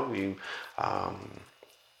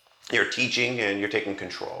 You're teaching and you're taking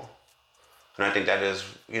control. And I think that is,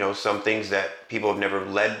 some things that people have never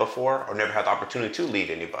led before or never had the opportunity to lead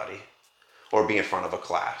anybody or be in front of a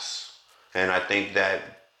class. And I think that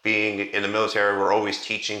being in the military, we're always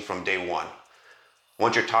teaching from day one.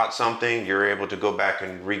 Once you're taught something, you're able to go back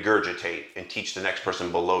and regurgitate and teach the next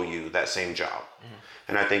person below you that same job.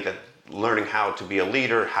 And I think that learning how to be a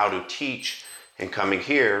leader, how to teach, and coming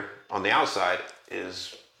here on the outside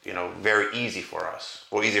is, very easy for us,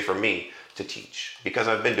 or easy for me to teach, because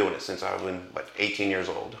I've been doing it since I was 18 years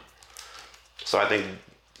old. So I think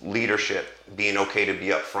leadership, being okay to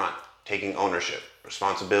be up front, taking ownership,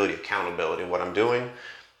 responsibility, accountability of what I'm doing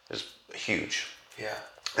is huge. Yeah.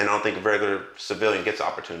 And I don't think a regular civilian gets the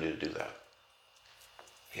opportunity to do that.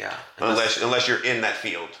 Yeah. Unless you're in that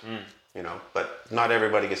field, but not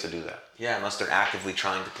everybody gets to do that. Yeah, unless they're actively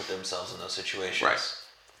trying to put themselves in those situations. Right.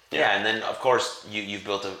 Yeah, and then of course you've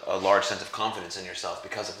built a large sense of confidence in yourself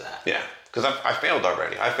because of that. Yeah, because I failed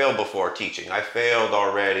already. I failed before teaching. I failed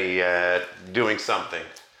already at doing something,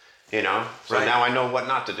 So Right. now I know what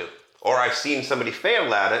not to do. Or I've seen somebody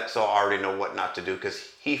fail at it, so I already know what not to do because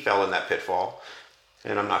he fell in that pitfall,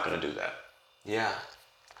 and I'm not going to do that. Yeah.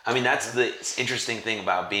 I mean, that's the interesting thing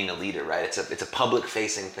about being a leader, right? It's a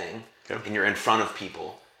public-facing thing, and you're in front of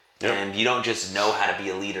people. Yep. And you don't just know how to be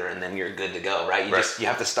a leader and then you're good to go, right? You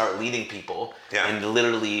have to start leading people and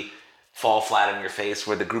literally fall flat on your face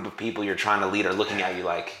where the group of people you're trying to lead are looking at you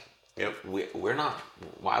like, we're not,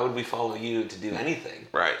 why would we follow you to do anything?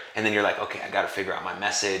 Right. And then you're like, okay, I got to figure out my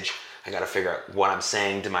message. I got to figure out what I'm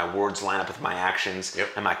saying. Do my words line up with my actions? Yep.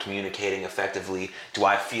 Am I communicating effectively? Do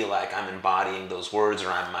I feel like I'm embodying those words,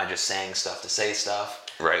 or am I just saying stuff to say stuff?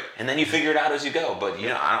 Right. And then you figure it out as you go. But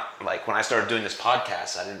when I started doing this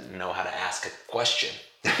podcast, I didn't know how to ask a question,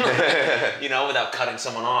 without cutting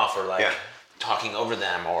someone off or talking over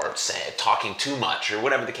them or talking too much or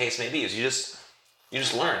whatever the case may be. Is you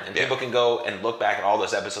just learn, and people can go and look back at all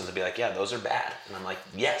those episodes and be like, yeah, those are bad. And I'm like,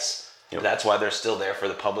 yes, that's why they're still there for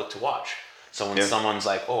the public to watch. So when someone's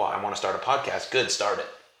like, oh, I want to start a podcast, good, start it.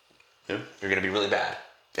 Yeah. You're going to be really bad.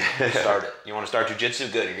 Start it. You want to start jiu-jitsu?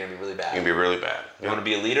 Good. You're going to be really bad. You're going to be really bad. You want to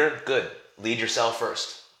be a leader? Good. Lead yourself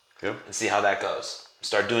first. Yep. And see how that goes.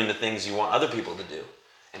 Start doing the things you want other people to do,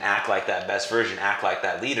 and act like that best version. Act like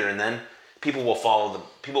that leader, and then people will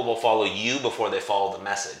follow you before they follow the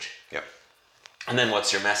message. Yep. And then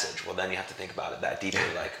what's your message? Well, then you have to think about it that deeply,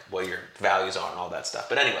 like what your values are and all that stuff.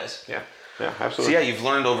 But anyways. Yeah. Yeah. Absolutely. So yeah, you've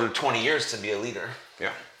learned over 20 years to be a leader.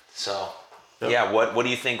 Yeah. So. Yeah, what do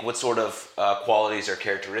you think? What sort of qualities or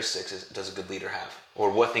characteristics does a good leader have,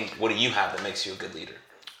 or what do you have that makes you a good leader?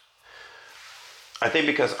 I think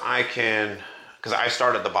because I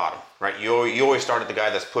start at the bottom, right? You always start at the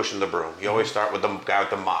guy that's pushing the broom. You always start with the guy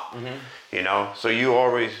with the mop, So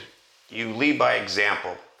you lead by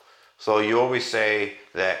example. So you always say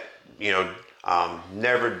that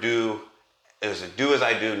never do as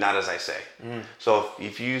I do, not as I say. So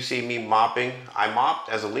if you see me mopping, I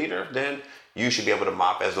mopped as a leader, then you should be able to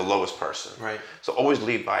mop as the lowest person. Right. So always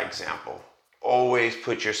lead by example. Always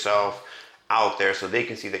put yourself out there so they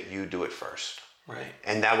can see that you do it first. Right.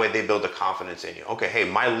 And that way they build the confidence in you. Okay, hey,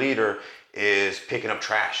 my leader is picking up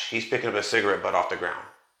trash. He's picking up a cigarette butt off the ground.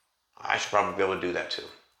 I should probably be able to do that too.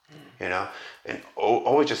 And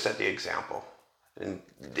always just set the example. And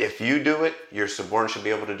if you do it, your subordinate should be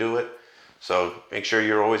able to do it. So make sure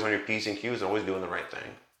you're always on your P's and Q's and always doing the right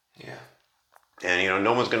thing. Yeah. And,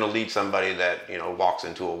 no one's going to lead somebody that, walks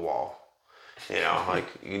into a wall.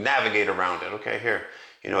 You navigate around it. Okay, here.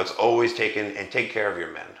 It's always take care of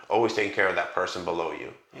your men. Always taking care of that person below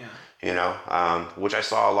you. Yeah. Which I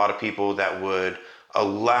saw a lot of people that would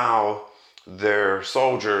allow their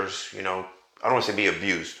soldiers, I don't want to say be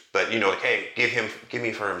abused, but, hey, give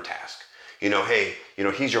me for him task. Hey,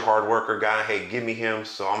 he's your hard worker guy. Hey, give me him.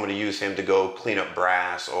 So I'm going to use him to go clean up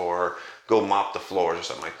brass or go mop the floors or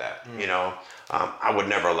something like that. You know, I would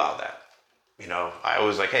never allow that. You know, I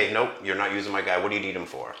always like, hey, nope, you're not using my guy. What do you need him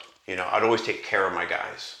for? You know, I'd always take care of my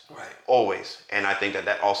guys. Right. Always. And I think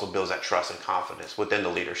that also builds that trust and confidence within the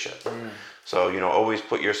leadership. So, you know, always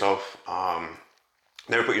put yourself,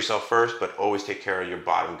 never put yourself first, but always take care of your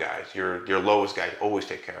bottom guys, your lowest guys. Always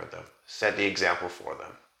take care of them. Set the example for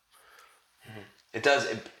them. It does.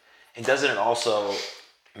 And doesn't it also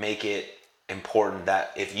make it important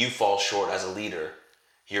that if you fall short as a leader,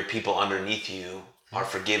 your people underneath you are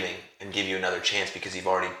forgiving and give you another chance because you've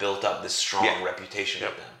already built up this strong reputation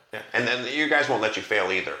with them. Yeah. And then you guys won't let you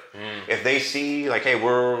fail either. If they see like, hey,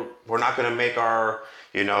 we're not going to make our,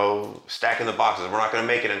 you know, stacking the boxes. We're not going to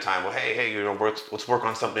make it in time. Well, hey, you know, let's work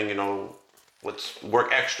on something, you know, let's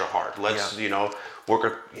work extra hard. Let's, you know,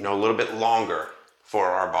 work, you know, a little bit longer for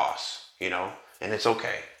our boss, you know, and it's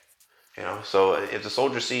okay. You know, so if the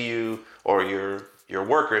soldiers see you or your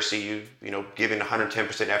workers see you, you know, giving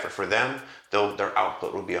 110% effort for them, their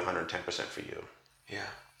output will be 110% for you. Yeah.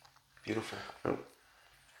 Beautiful.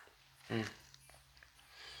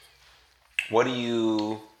 What do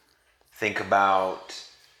you think about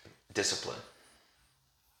discipline?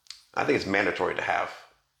 I think it's mandatory to have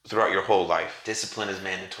throughout your whole life. Discipline is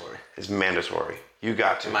mandatory. It's mandatory. You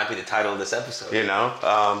got to. It might be the title of this episode. You know,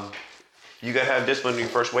 you got to have discipline when you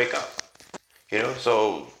first wake up. You know,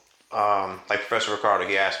 so like Professor Ricardo,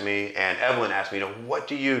 he asked me, and Evelyn asked me, you know, what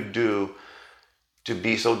do you do to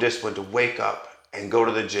be so disciplined to wake up and go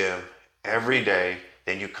to the gym every day?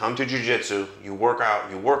 Then you come to jiu-jitsu, you work out,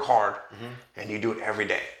 you work hard, and you do it every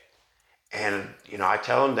day. And, you know, I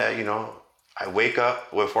tell them that, you know, I wake up,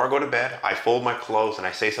 before I go to bed, I fold my clothes and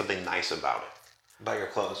I say something nice about it. About your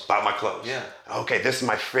clothes? About my clothes. Yeah. Okay, this is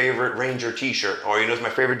my favorite Ranger t-shirt, or, you know, it's my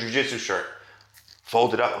favorite jiu-jitsu shirt.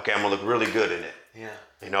 Fold it up, okay, I'm gonna look really good in it. Yeah.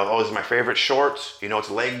 You know, oh, this is my favorite shorts, you know, it's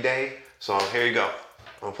leg day, so here you go.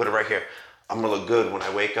 I'm gonna put it right here. I'm gonna look good when I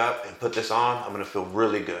wake up and put this on. I'm gonna feel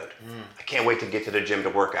really good. I can't wait to get to the gym to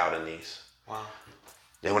work out in these. Wow.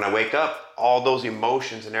 Then when I wake up, all those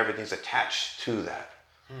emotions and everything's attached to that.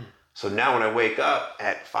 So now when I wake up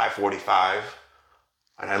at 5:45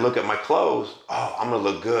 and I look at my clothes, oh, I'm gonna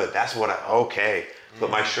look good. That's what put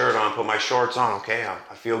my shirt on, put my shorts on, okay,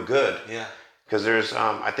 I feel good. Yeah. Because there's,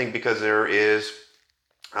 I think because there is,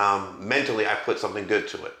 mentally I put something good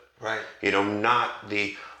to it. Right. You know, not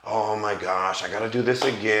the, oh my gosh, I gotta do this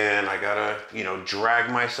again. I gotta, you know, drag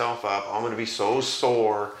myself up. I'm gonna be so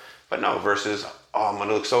sore. But no, versus, oh, I'm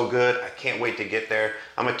gonna look so good. I can't wait to get there.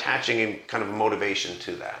 I'm attaching in kind of a motivation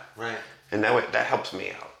to that. Right. And that way, that helps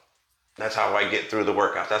me out. That's how I get through the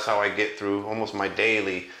workout. That's how I get through almost my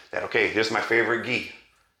daily, that, okay, here's my favorite gi,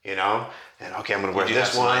 you know? And okay, I'm gonna wear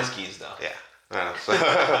this one. Nice gis though. Yeah. So,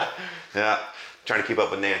 yeah. Trying to keep up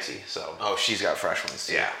with Nancy, so. Oh, she's got fresh ones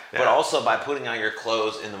too. Yeah. But also by putting on your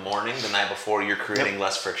clothes in the morning, the night before, you're creating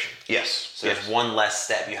less friction. Yes. So there's one less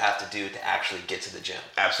step you have to do to actually get to the gym.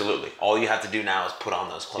 Absolutely. All you have to do now is put on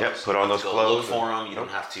those clothes. Yep, put on those go clothes. Look for them. You don't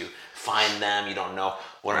have to find them. You don't know,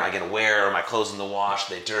 what am I going to wear? Are my clothes in the wash?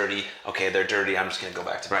 Are they dirty? Okay, they're dirty. I'm just going to go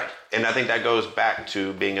back to bed. Right. And I think that goes back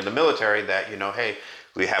to being in the military that, you know, hey,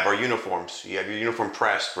 we have our uniforms. You have your uniform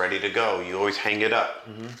pressed, ready to go. You always hang it up.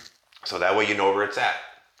 So that way you know where it's at.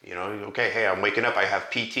 You know, okay, hey, I'm waking up, I have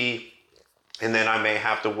PT, and then I may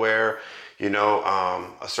have to wear, you know,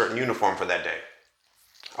 a certain uniform for that day.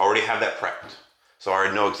 I already have that prepped. So I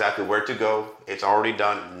already know exactly where to go. It's already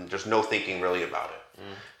done, and there's no thinking really about it.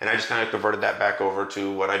 And I just kind of converted that back over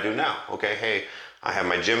to what I do now. Okay, hey, I have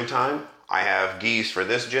my gym time. I have gis for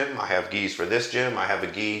this gym. I have gis for this gym. I have a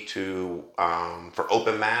gi for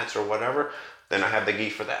open mats or whatever. Then I have the gi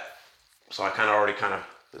for that. So I already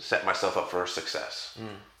set myself up for success.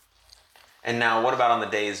 And now, what about on the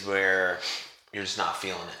days where you're just not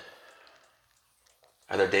feeling it?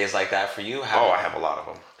 Are there days like that for you? I have a lot of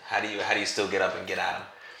them. How do you still get up and get at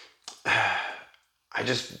them? I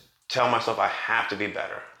just tell myself I have to be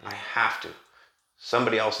better. I have to.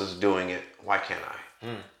 Somebody else is doing it. Why can't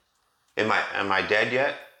I? Am I dead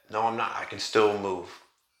yet? No, I'm not. I can still move.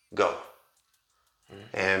 Go.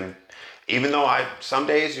 And even though some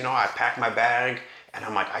days, you know, I pack my bag and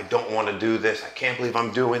I'm like, I don't want to do this. I can't believe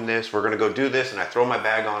I'm doing this. We're going to go do this. And I throw my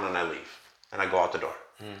bag on and I leave. And I go out the door.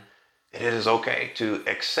 And it is okay to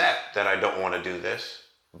accept that I don't want to do this.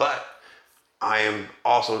 But I am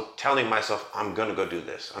also telling myself I'm going to go do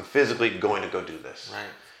this. I'm physically going to go do this. Right.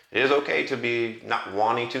 It is okay to be not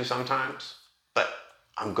wanting to sometimes. But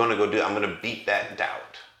I'm going to go do it. I'm going to beat that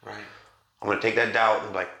doubt. Right. I'm going to take that doubt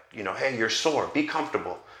and like, you know, hey, you're sore. Be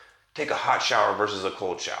comfortable. Take a hot shower versus a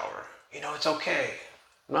cold shower. You know, it's okay.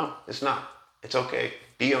 No, it's not. It's okay.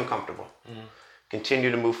 Be uncomfortable.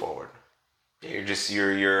 Continue to move forward.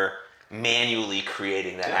 You're manually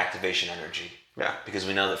creating that activation energy. Yeah. Because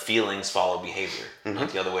we know that feelings follow behavior, not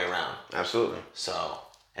the other way around. Absolutely. So,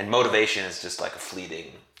 and motivation is just like a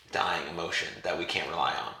fleeting, dying emotion that we can't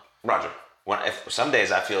rely on. Roger. If some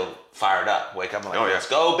days I feel fired up, wake up and like, let's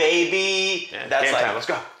go, baby. Yeah, that's like, time, let's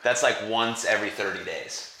go. That's like once every 30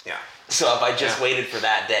 days. Yeah. So if I just waited for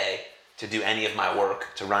that day to do any of my work,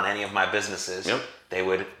 to run any of my businesses, they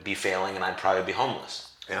would be failing and I'd probably be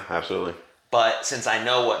homeless. Yeah, absolutely. But since I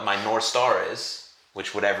know what my North Star is,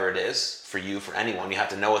 which whatever it is, for you, for anyone, you have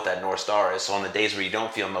to know what that North Star is. So on the days where you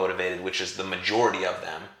don't feel motivated, which is the majority of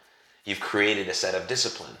them, you've created a set of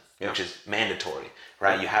discipline, which is mandatory,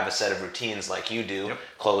 right? You have a set of routines like you do,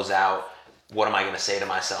 close out, what am I going to say to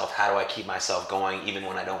myself? How do I keep myself going even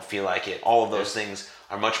when I don't feel like it? All of those things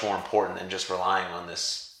are much more important than just relying on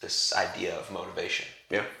this idea of motivation.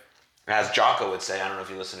 Yeah. As Jocko would say, I don't know if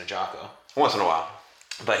you listen to Jocko. Once in a while.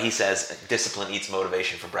 But he says, discipline eats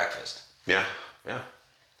motivation for breakfast. Yeah. Yeah.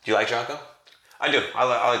 Do you like Jocko? I do. I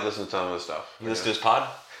like listening to some of his stuff. You listen to his pod?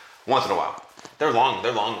 Once in a while. They're long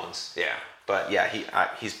ones. Yeah. But yeah,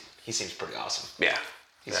 he seems pretty awesome. Yeah.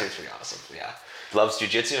 He seems pretty awesome. Yeah. Loves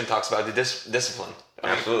jiu-jitsu and talks about the discipline.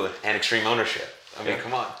 Absolutely. And extreme ownership. I mean,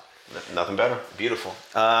 come on. Nothing better. Beautiful.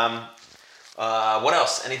 What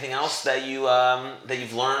else? Anything else that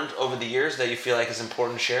you've learned over the years that you feel like is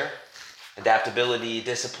important to share? Adaptability,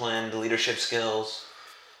 discipline, leadership skills.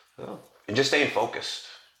 And just staying focused.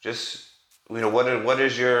 Just, what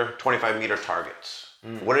is your 25-meter targets?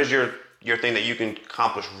 What is your thing that you can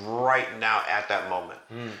accomplish right now at that moment?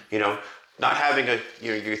 Not having your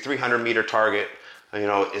 300-meter target,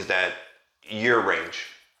 is that year range.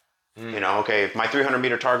 Okay, if my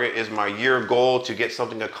 300-meter target is my year goal to get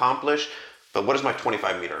something accomplished, but what is my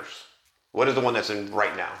 25 meters? What is the one that's in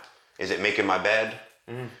right now? Is it making my bed?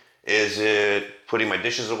 Is it putting my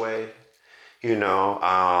dishes away?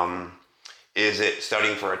 Is it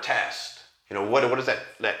studying for a test? What is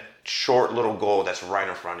that short little goal that's right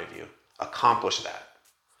in front of you? Accomplish that.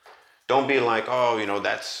 Don't be like,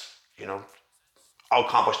 that's, I'll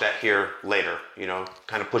accomplish that here later,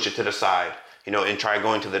 kind of push it to the side, and try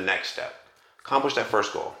going to the next step. Accomplish that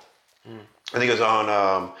first goal. I think it was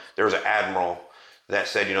on, there was an admiral that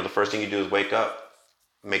said, the first thing you do is wake up,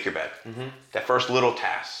 make your bed. That first little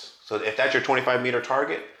task. So if that's your 25-meter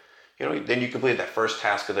target, then you completed that first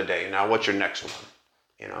task of the day. Now what's your next one?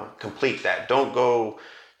 Complete that. Don't go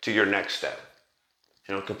to your next step.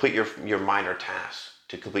 Complete your minor task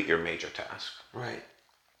to complete your major task. Right.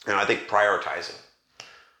 And I think prioritizing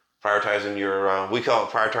your, we call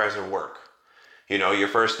it prioritizing work. Your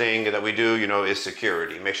first thing that we do, is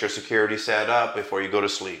security. Make sure security's set up before you go to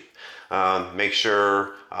sleep. Make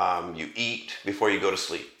sure you eat before you go to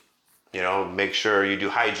sleep. Make sure you do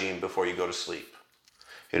hygiene before you go to sleep.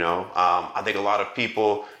 I think a lot of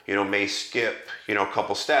people, may skip, a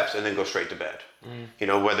couple steps and then go straight to bed.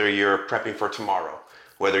 Whether you're prepping for tomorrow,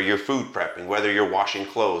 whether you're food prepping, whether you're washing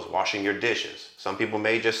clothes, washing your dishes. Some people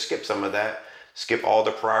may just skip some of that, skip all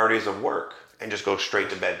the priorities of work and just go straight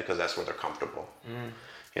to bed because that's where they're comfortable.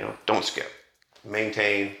 Don't skip.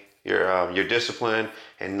 Maintain your discipline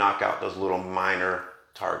and knock out those little minor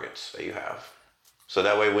targets that you have. So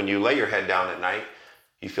that way when you lay your head down at night,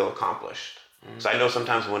 you feel accomplished. So I know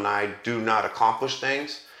sometimes when I do not accomplish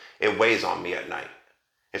things, it weighs on me at night.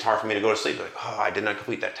 It's hard for me to go to sleep. Like, I did not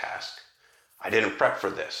complete that task. I didn't prep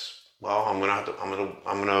for this. Well, I'm gonna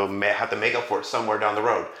have to make up for it somewhere down the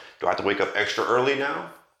road. Do I have to wake up extra early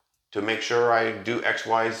now to make sure I do X,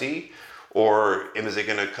 Y, Z, or is it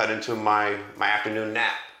gonna cut into my afternoon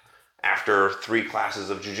nap after 3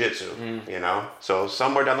 classes of jiu-jitsu? So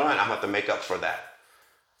somewhere down the line, I'm gonna have to make up for that.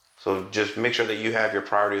 So just make sure that you have your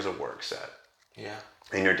priorities of work set. Yeah.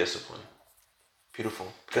 And your discipline. Beautiful.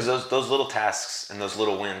 Because those little tasks and those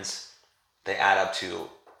little wins, they add up to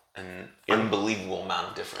an unbelievable amount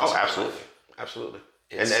of difference. Oh, absolutely. Absolutely.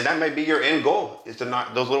 And that might be your end goal, is to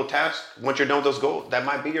not those little tasks. Once you're done with those goals, that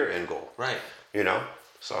might be your end goal. Right.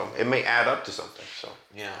 So it may add up to something. So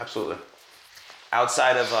yeah, absolutely.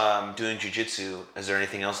 Outside of doing jiu-jitsu, is there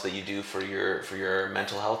anything else that you do for your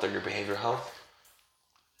mental health or your behavioral health?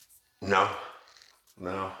 No.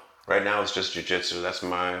 Right now it's just jiu-jitsu. That's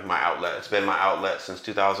my outlet. It's been my outlet since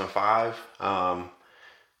 2005.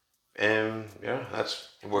 And yeah,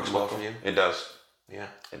 it works well for you. It does. Yeah,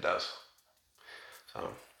 it does. So.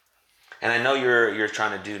 And I know you're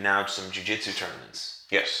trying to do now some jiu-jitsu tournaments.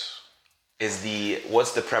 Yes.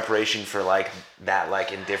 What's the preparation for that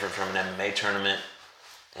different from an MMA tournament?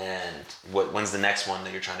 And when's the next one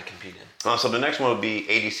that you're trying to compete in? So the next one will be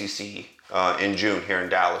ADCC in June here in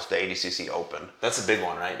Dallas, the ADCC Open. That's a big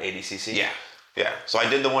one, right? ADCC? Yeah. So I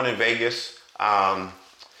did the one in Vegas I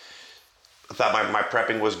thought my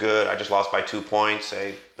prepping was good. I just lost by 2 points.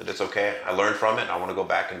 Hey, but it's okay. I learned from it. I want to go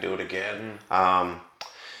back and do it again.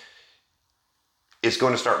 It's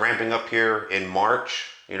going to start ramping up here in March.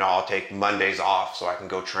 I'll take Mondays off so I can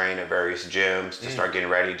go train at various gyms to start getting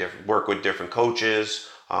ready, work with different coaches,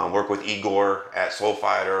 work with Igor at Soul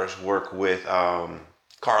Fighters, work with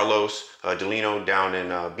Carlos Delino down in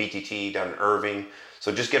BTT, down in Irving.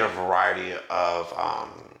 So just get a variety of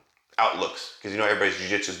outlooks, because everybody's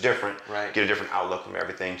jiu-jitsu is different. Right. Get a different outlook from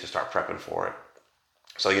everything to start prepping for it.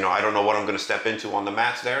 So I don't know what I'm going to step into on the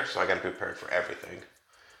mats there, so I got to be prepared for everything,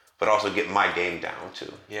 but also get my game down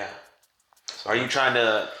too. Yeah. So are you trying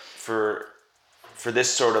to, for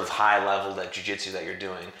this sort of high level that jiu-jitsu that you're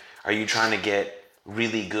doing, are you trying to get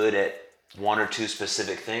really good at one or two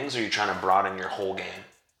specific things, or are you trying to broaden your whole game?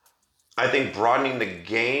 I think broadening the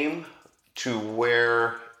game to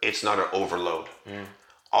where it's not an overload.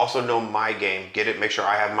 Also know my game, get it, make sure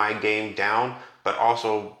I have my game down, but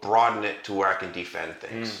also broaden it to where I can defend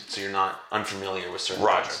things. So you're not unfamiliar with certain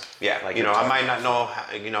Roger. things. Yeah. Like I might not know,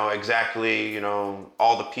 exactly,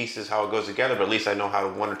 all the pieces, how it goes together, but at least I know how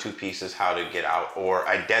one or two pieces, how to get out or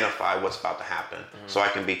identify what's about to happen, so I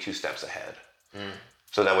can be 2 steps ahead.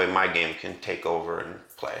 So that way my game can take over and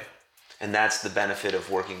play. And that's the benefit of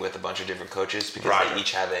working with a bunch of different coaches, because Roger. they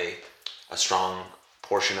each have a strong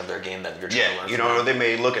portion of their game that you're trying to learn Yeah, from. they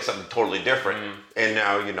may look at something totally different, and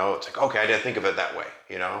now, it's like, okay, I didn't think of it that way,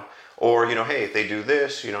 Or, hey, if they do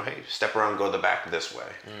this, hey, step around, go to the back this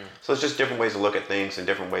way. So it's just different ways to look at things and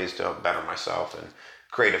different ways to better myself and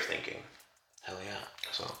creative thinking. Hell yeah.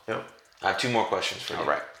 So, yeah. I have 2 more questions for you. All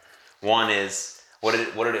right. One is, what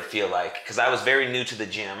did it feel like? Because I was very new to the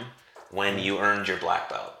gym when you earned your black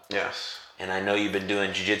belt. Yes. And I know you've been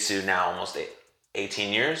doing jiu-jitsu now almost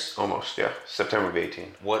 18 years? Almost, yeah. September of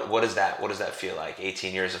 18. What does that feel like?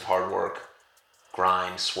 18 years of hard work,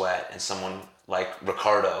 grind, sweat, and someone like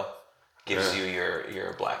Ricardo gives you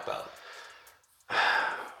your black belt.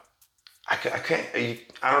 I can't,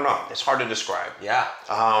 I don't know. It's hard to describe. Yeah.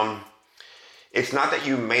 It's not that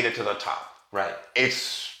you made it to the top. Right.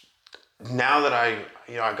 It's now that I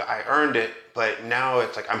earned it, but now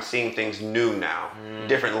it's like I'm seeing things new now,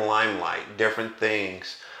 different limelight, different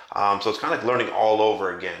things. So it's kind of like learning all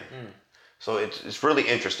over again. So it's really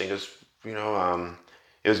interesting. It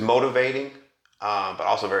was motivating, but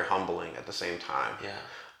also very humbling at the same time.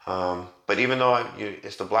 Yeah. But even though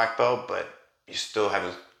it's the black belt, but you still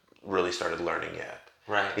haven't really started learning yet.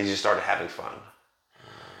 Right. You just started having fun.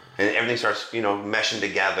 And everything starts, meshing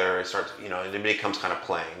together. It starts, it becomes kind of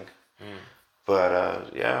playing. But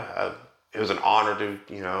it was an honor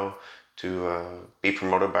to be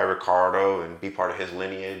promoted by Ricardo and be part of his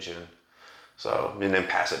lineage, and then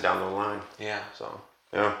pass it down the line. Yeah. So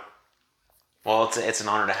yeah. Well, it's an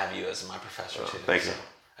honor to have you as my professor too. Thank you.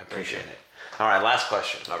 I appreciate it. All right, last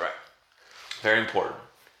question. All right. Very important.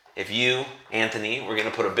 If you, Anthony, were going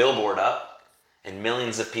to put a billboard up, and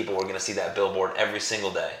millions of people were going to see that billboard every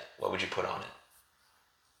single day, what would you put on it?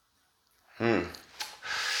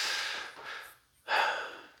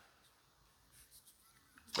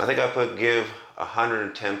 I think I put give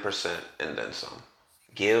 110% and then some.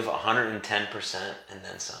 Give 110% and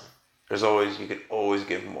then some. You could always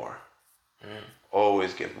give more.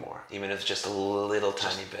 Always give more. Even if it's just a little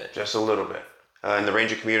tiny bit. Just a little bit. In the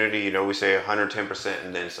Ranger community, we say 110%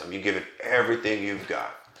 and then some. You give it everything you've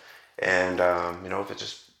got. And, if it's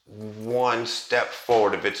just one step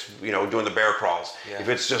forward, if it's, doing the bear crawls, if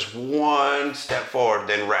it's just one step forward,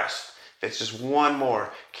 then rest. If it's just one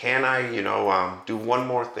more, can I, do one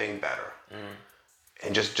more thing better?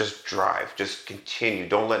 And just drive, just continue.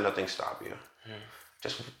 Don't let nothing stop you.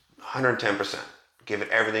 Just 110%. Give it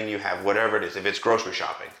everything you have, whatever it is. If it's grocery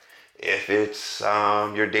shopping, if it's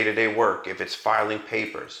your day-to-day work, if it's filing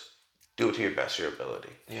papers, do it to your best of your ability.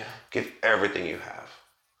 Yeah. Give everything you have.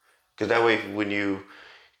 Because that way, when you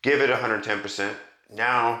give it 110%,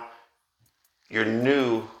 now your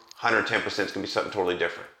new 110% is going to be something tally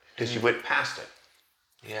different. Because you went past it.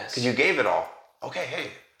 Yes. Because you gave it all. Okay,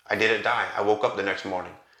 hey, I didn't die. I woke up the next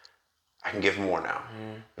morning. I can give more now.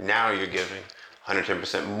 Now you're giving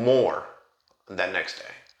 110% more that next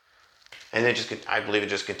day. And I believe it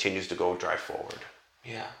just continues to go drive forward.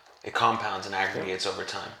 Yeah. It compounds and aggregates over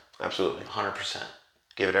time. Absolutely. 100%.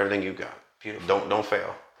 Give it everything you got. Beautiful. Don't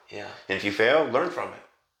fail. Yeah. And if you fail, learn from it.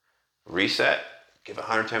 Reset. Give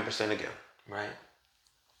 110% again. Right.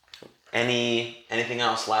 Anything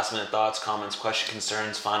else? Last minute thoughts, comments, questions,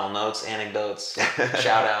 concerns, final notes, anecdotes,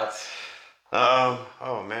 shout outs?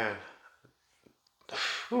 Oh man.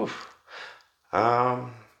 Whew.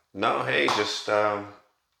 No, hey, just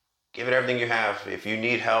give it everything you have. If you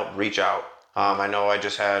need help, reach out. I know I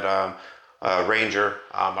just had Ranger.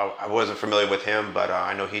 I wasn't familiar with him, but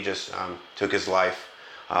I know he just took his life.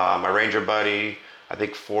 My Ranger buddy, I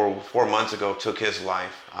think 4 months ago, took his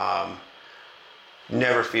life.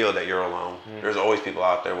 Never feel that you're alone. There's always people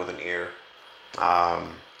out there with an ear.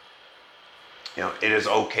 It is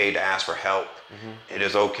okay to ask for help. It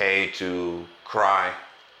is okay to cry,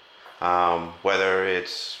 whether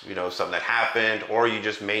it's something that happened or you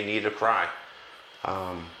just may need to cry.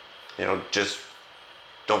 Just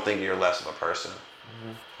don't think you're less of a person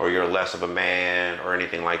or you're less of a man or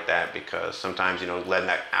anything like that, because sometimes letting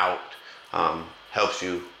that out helps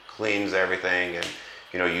you cleanse everything, and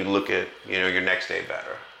you look at your next day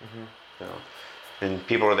better. And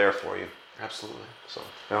people are there for you. Absolutely. So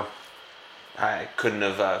yeah. I couldn't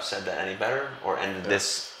have said that any better or ended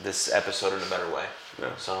this episode in a better way.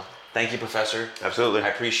 Yeah. So thank you, Professor. Absolutely. I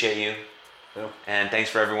appreciate you. Yeah. And thanks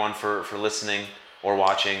for everyone for listening or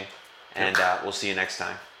watching. And we'll see you next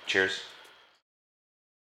time. Cheers.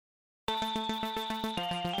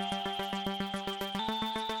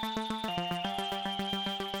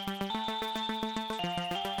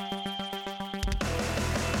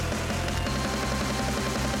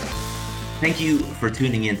 Thank you for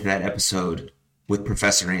tuning into that episode with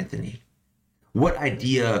Professor Anthony. What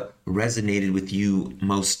idea resonated with you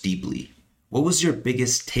most deeply? What was your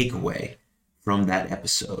biggest takeaway from that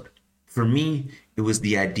episode? For me, it was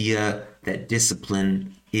the idea that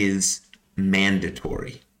discipline is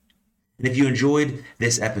mandatory. And if you enjoyed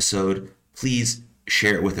this episode, please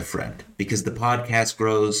share it with a friend, because the podcast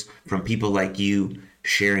grows from people like you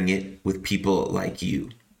sharing it with people like you.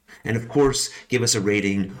 And of course, give us a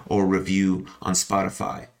rating or review on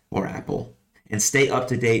Spotify or Apple. And stay up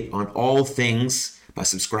to date on all things by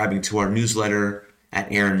subscribing to our newsletter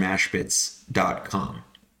at aaronmashbitz.com.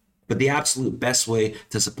 But the absolute best way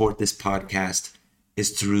to support this podcast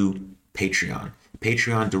is through Patreon.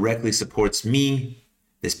 Patreon directly supports me,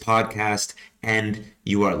 this podcast, and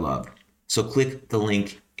You Are Loved. So click the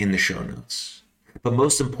link in the show notes. But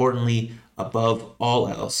most importantly, above all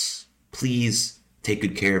else, please take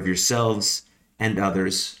good care of yourselves and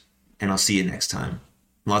others, and I'll see you next time.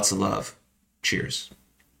 Lots of love. Cheers.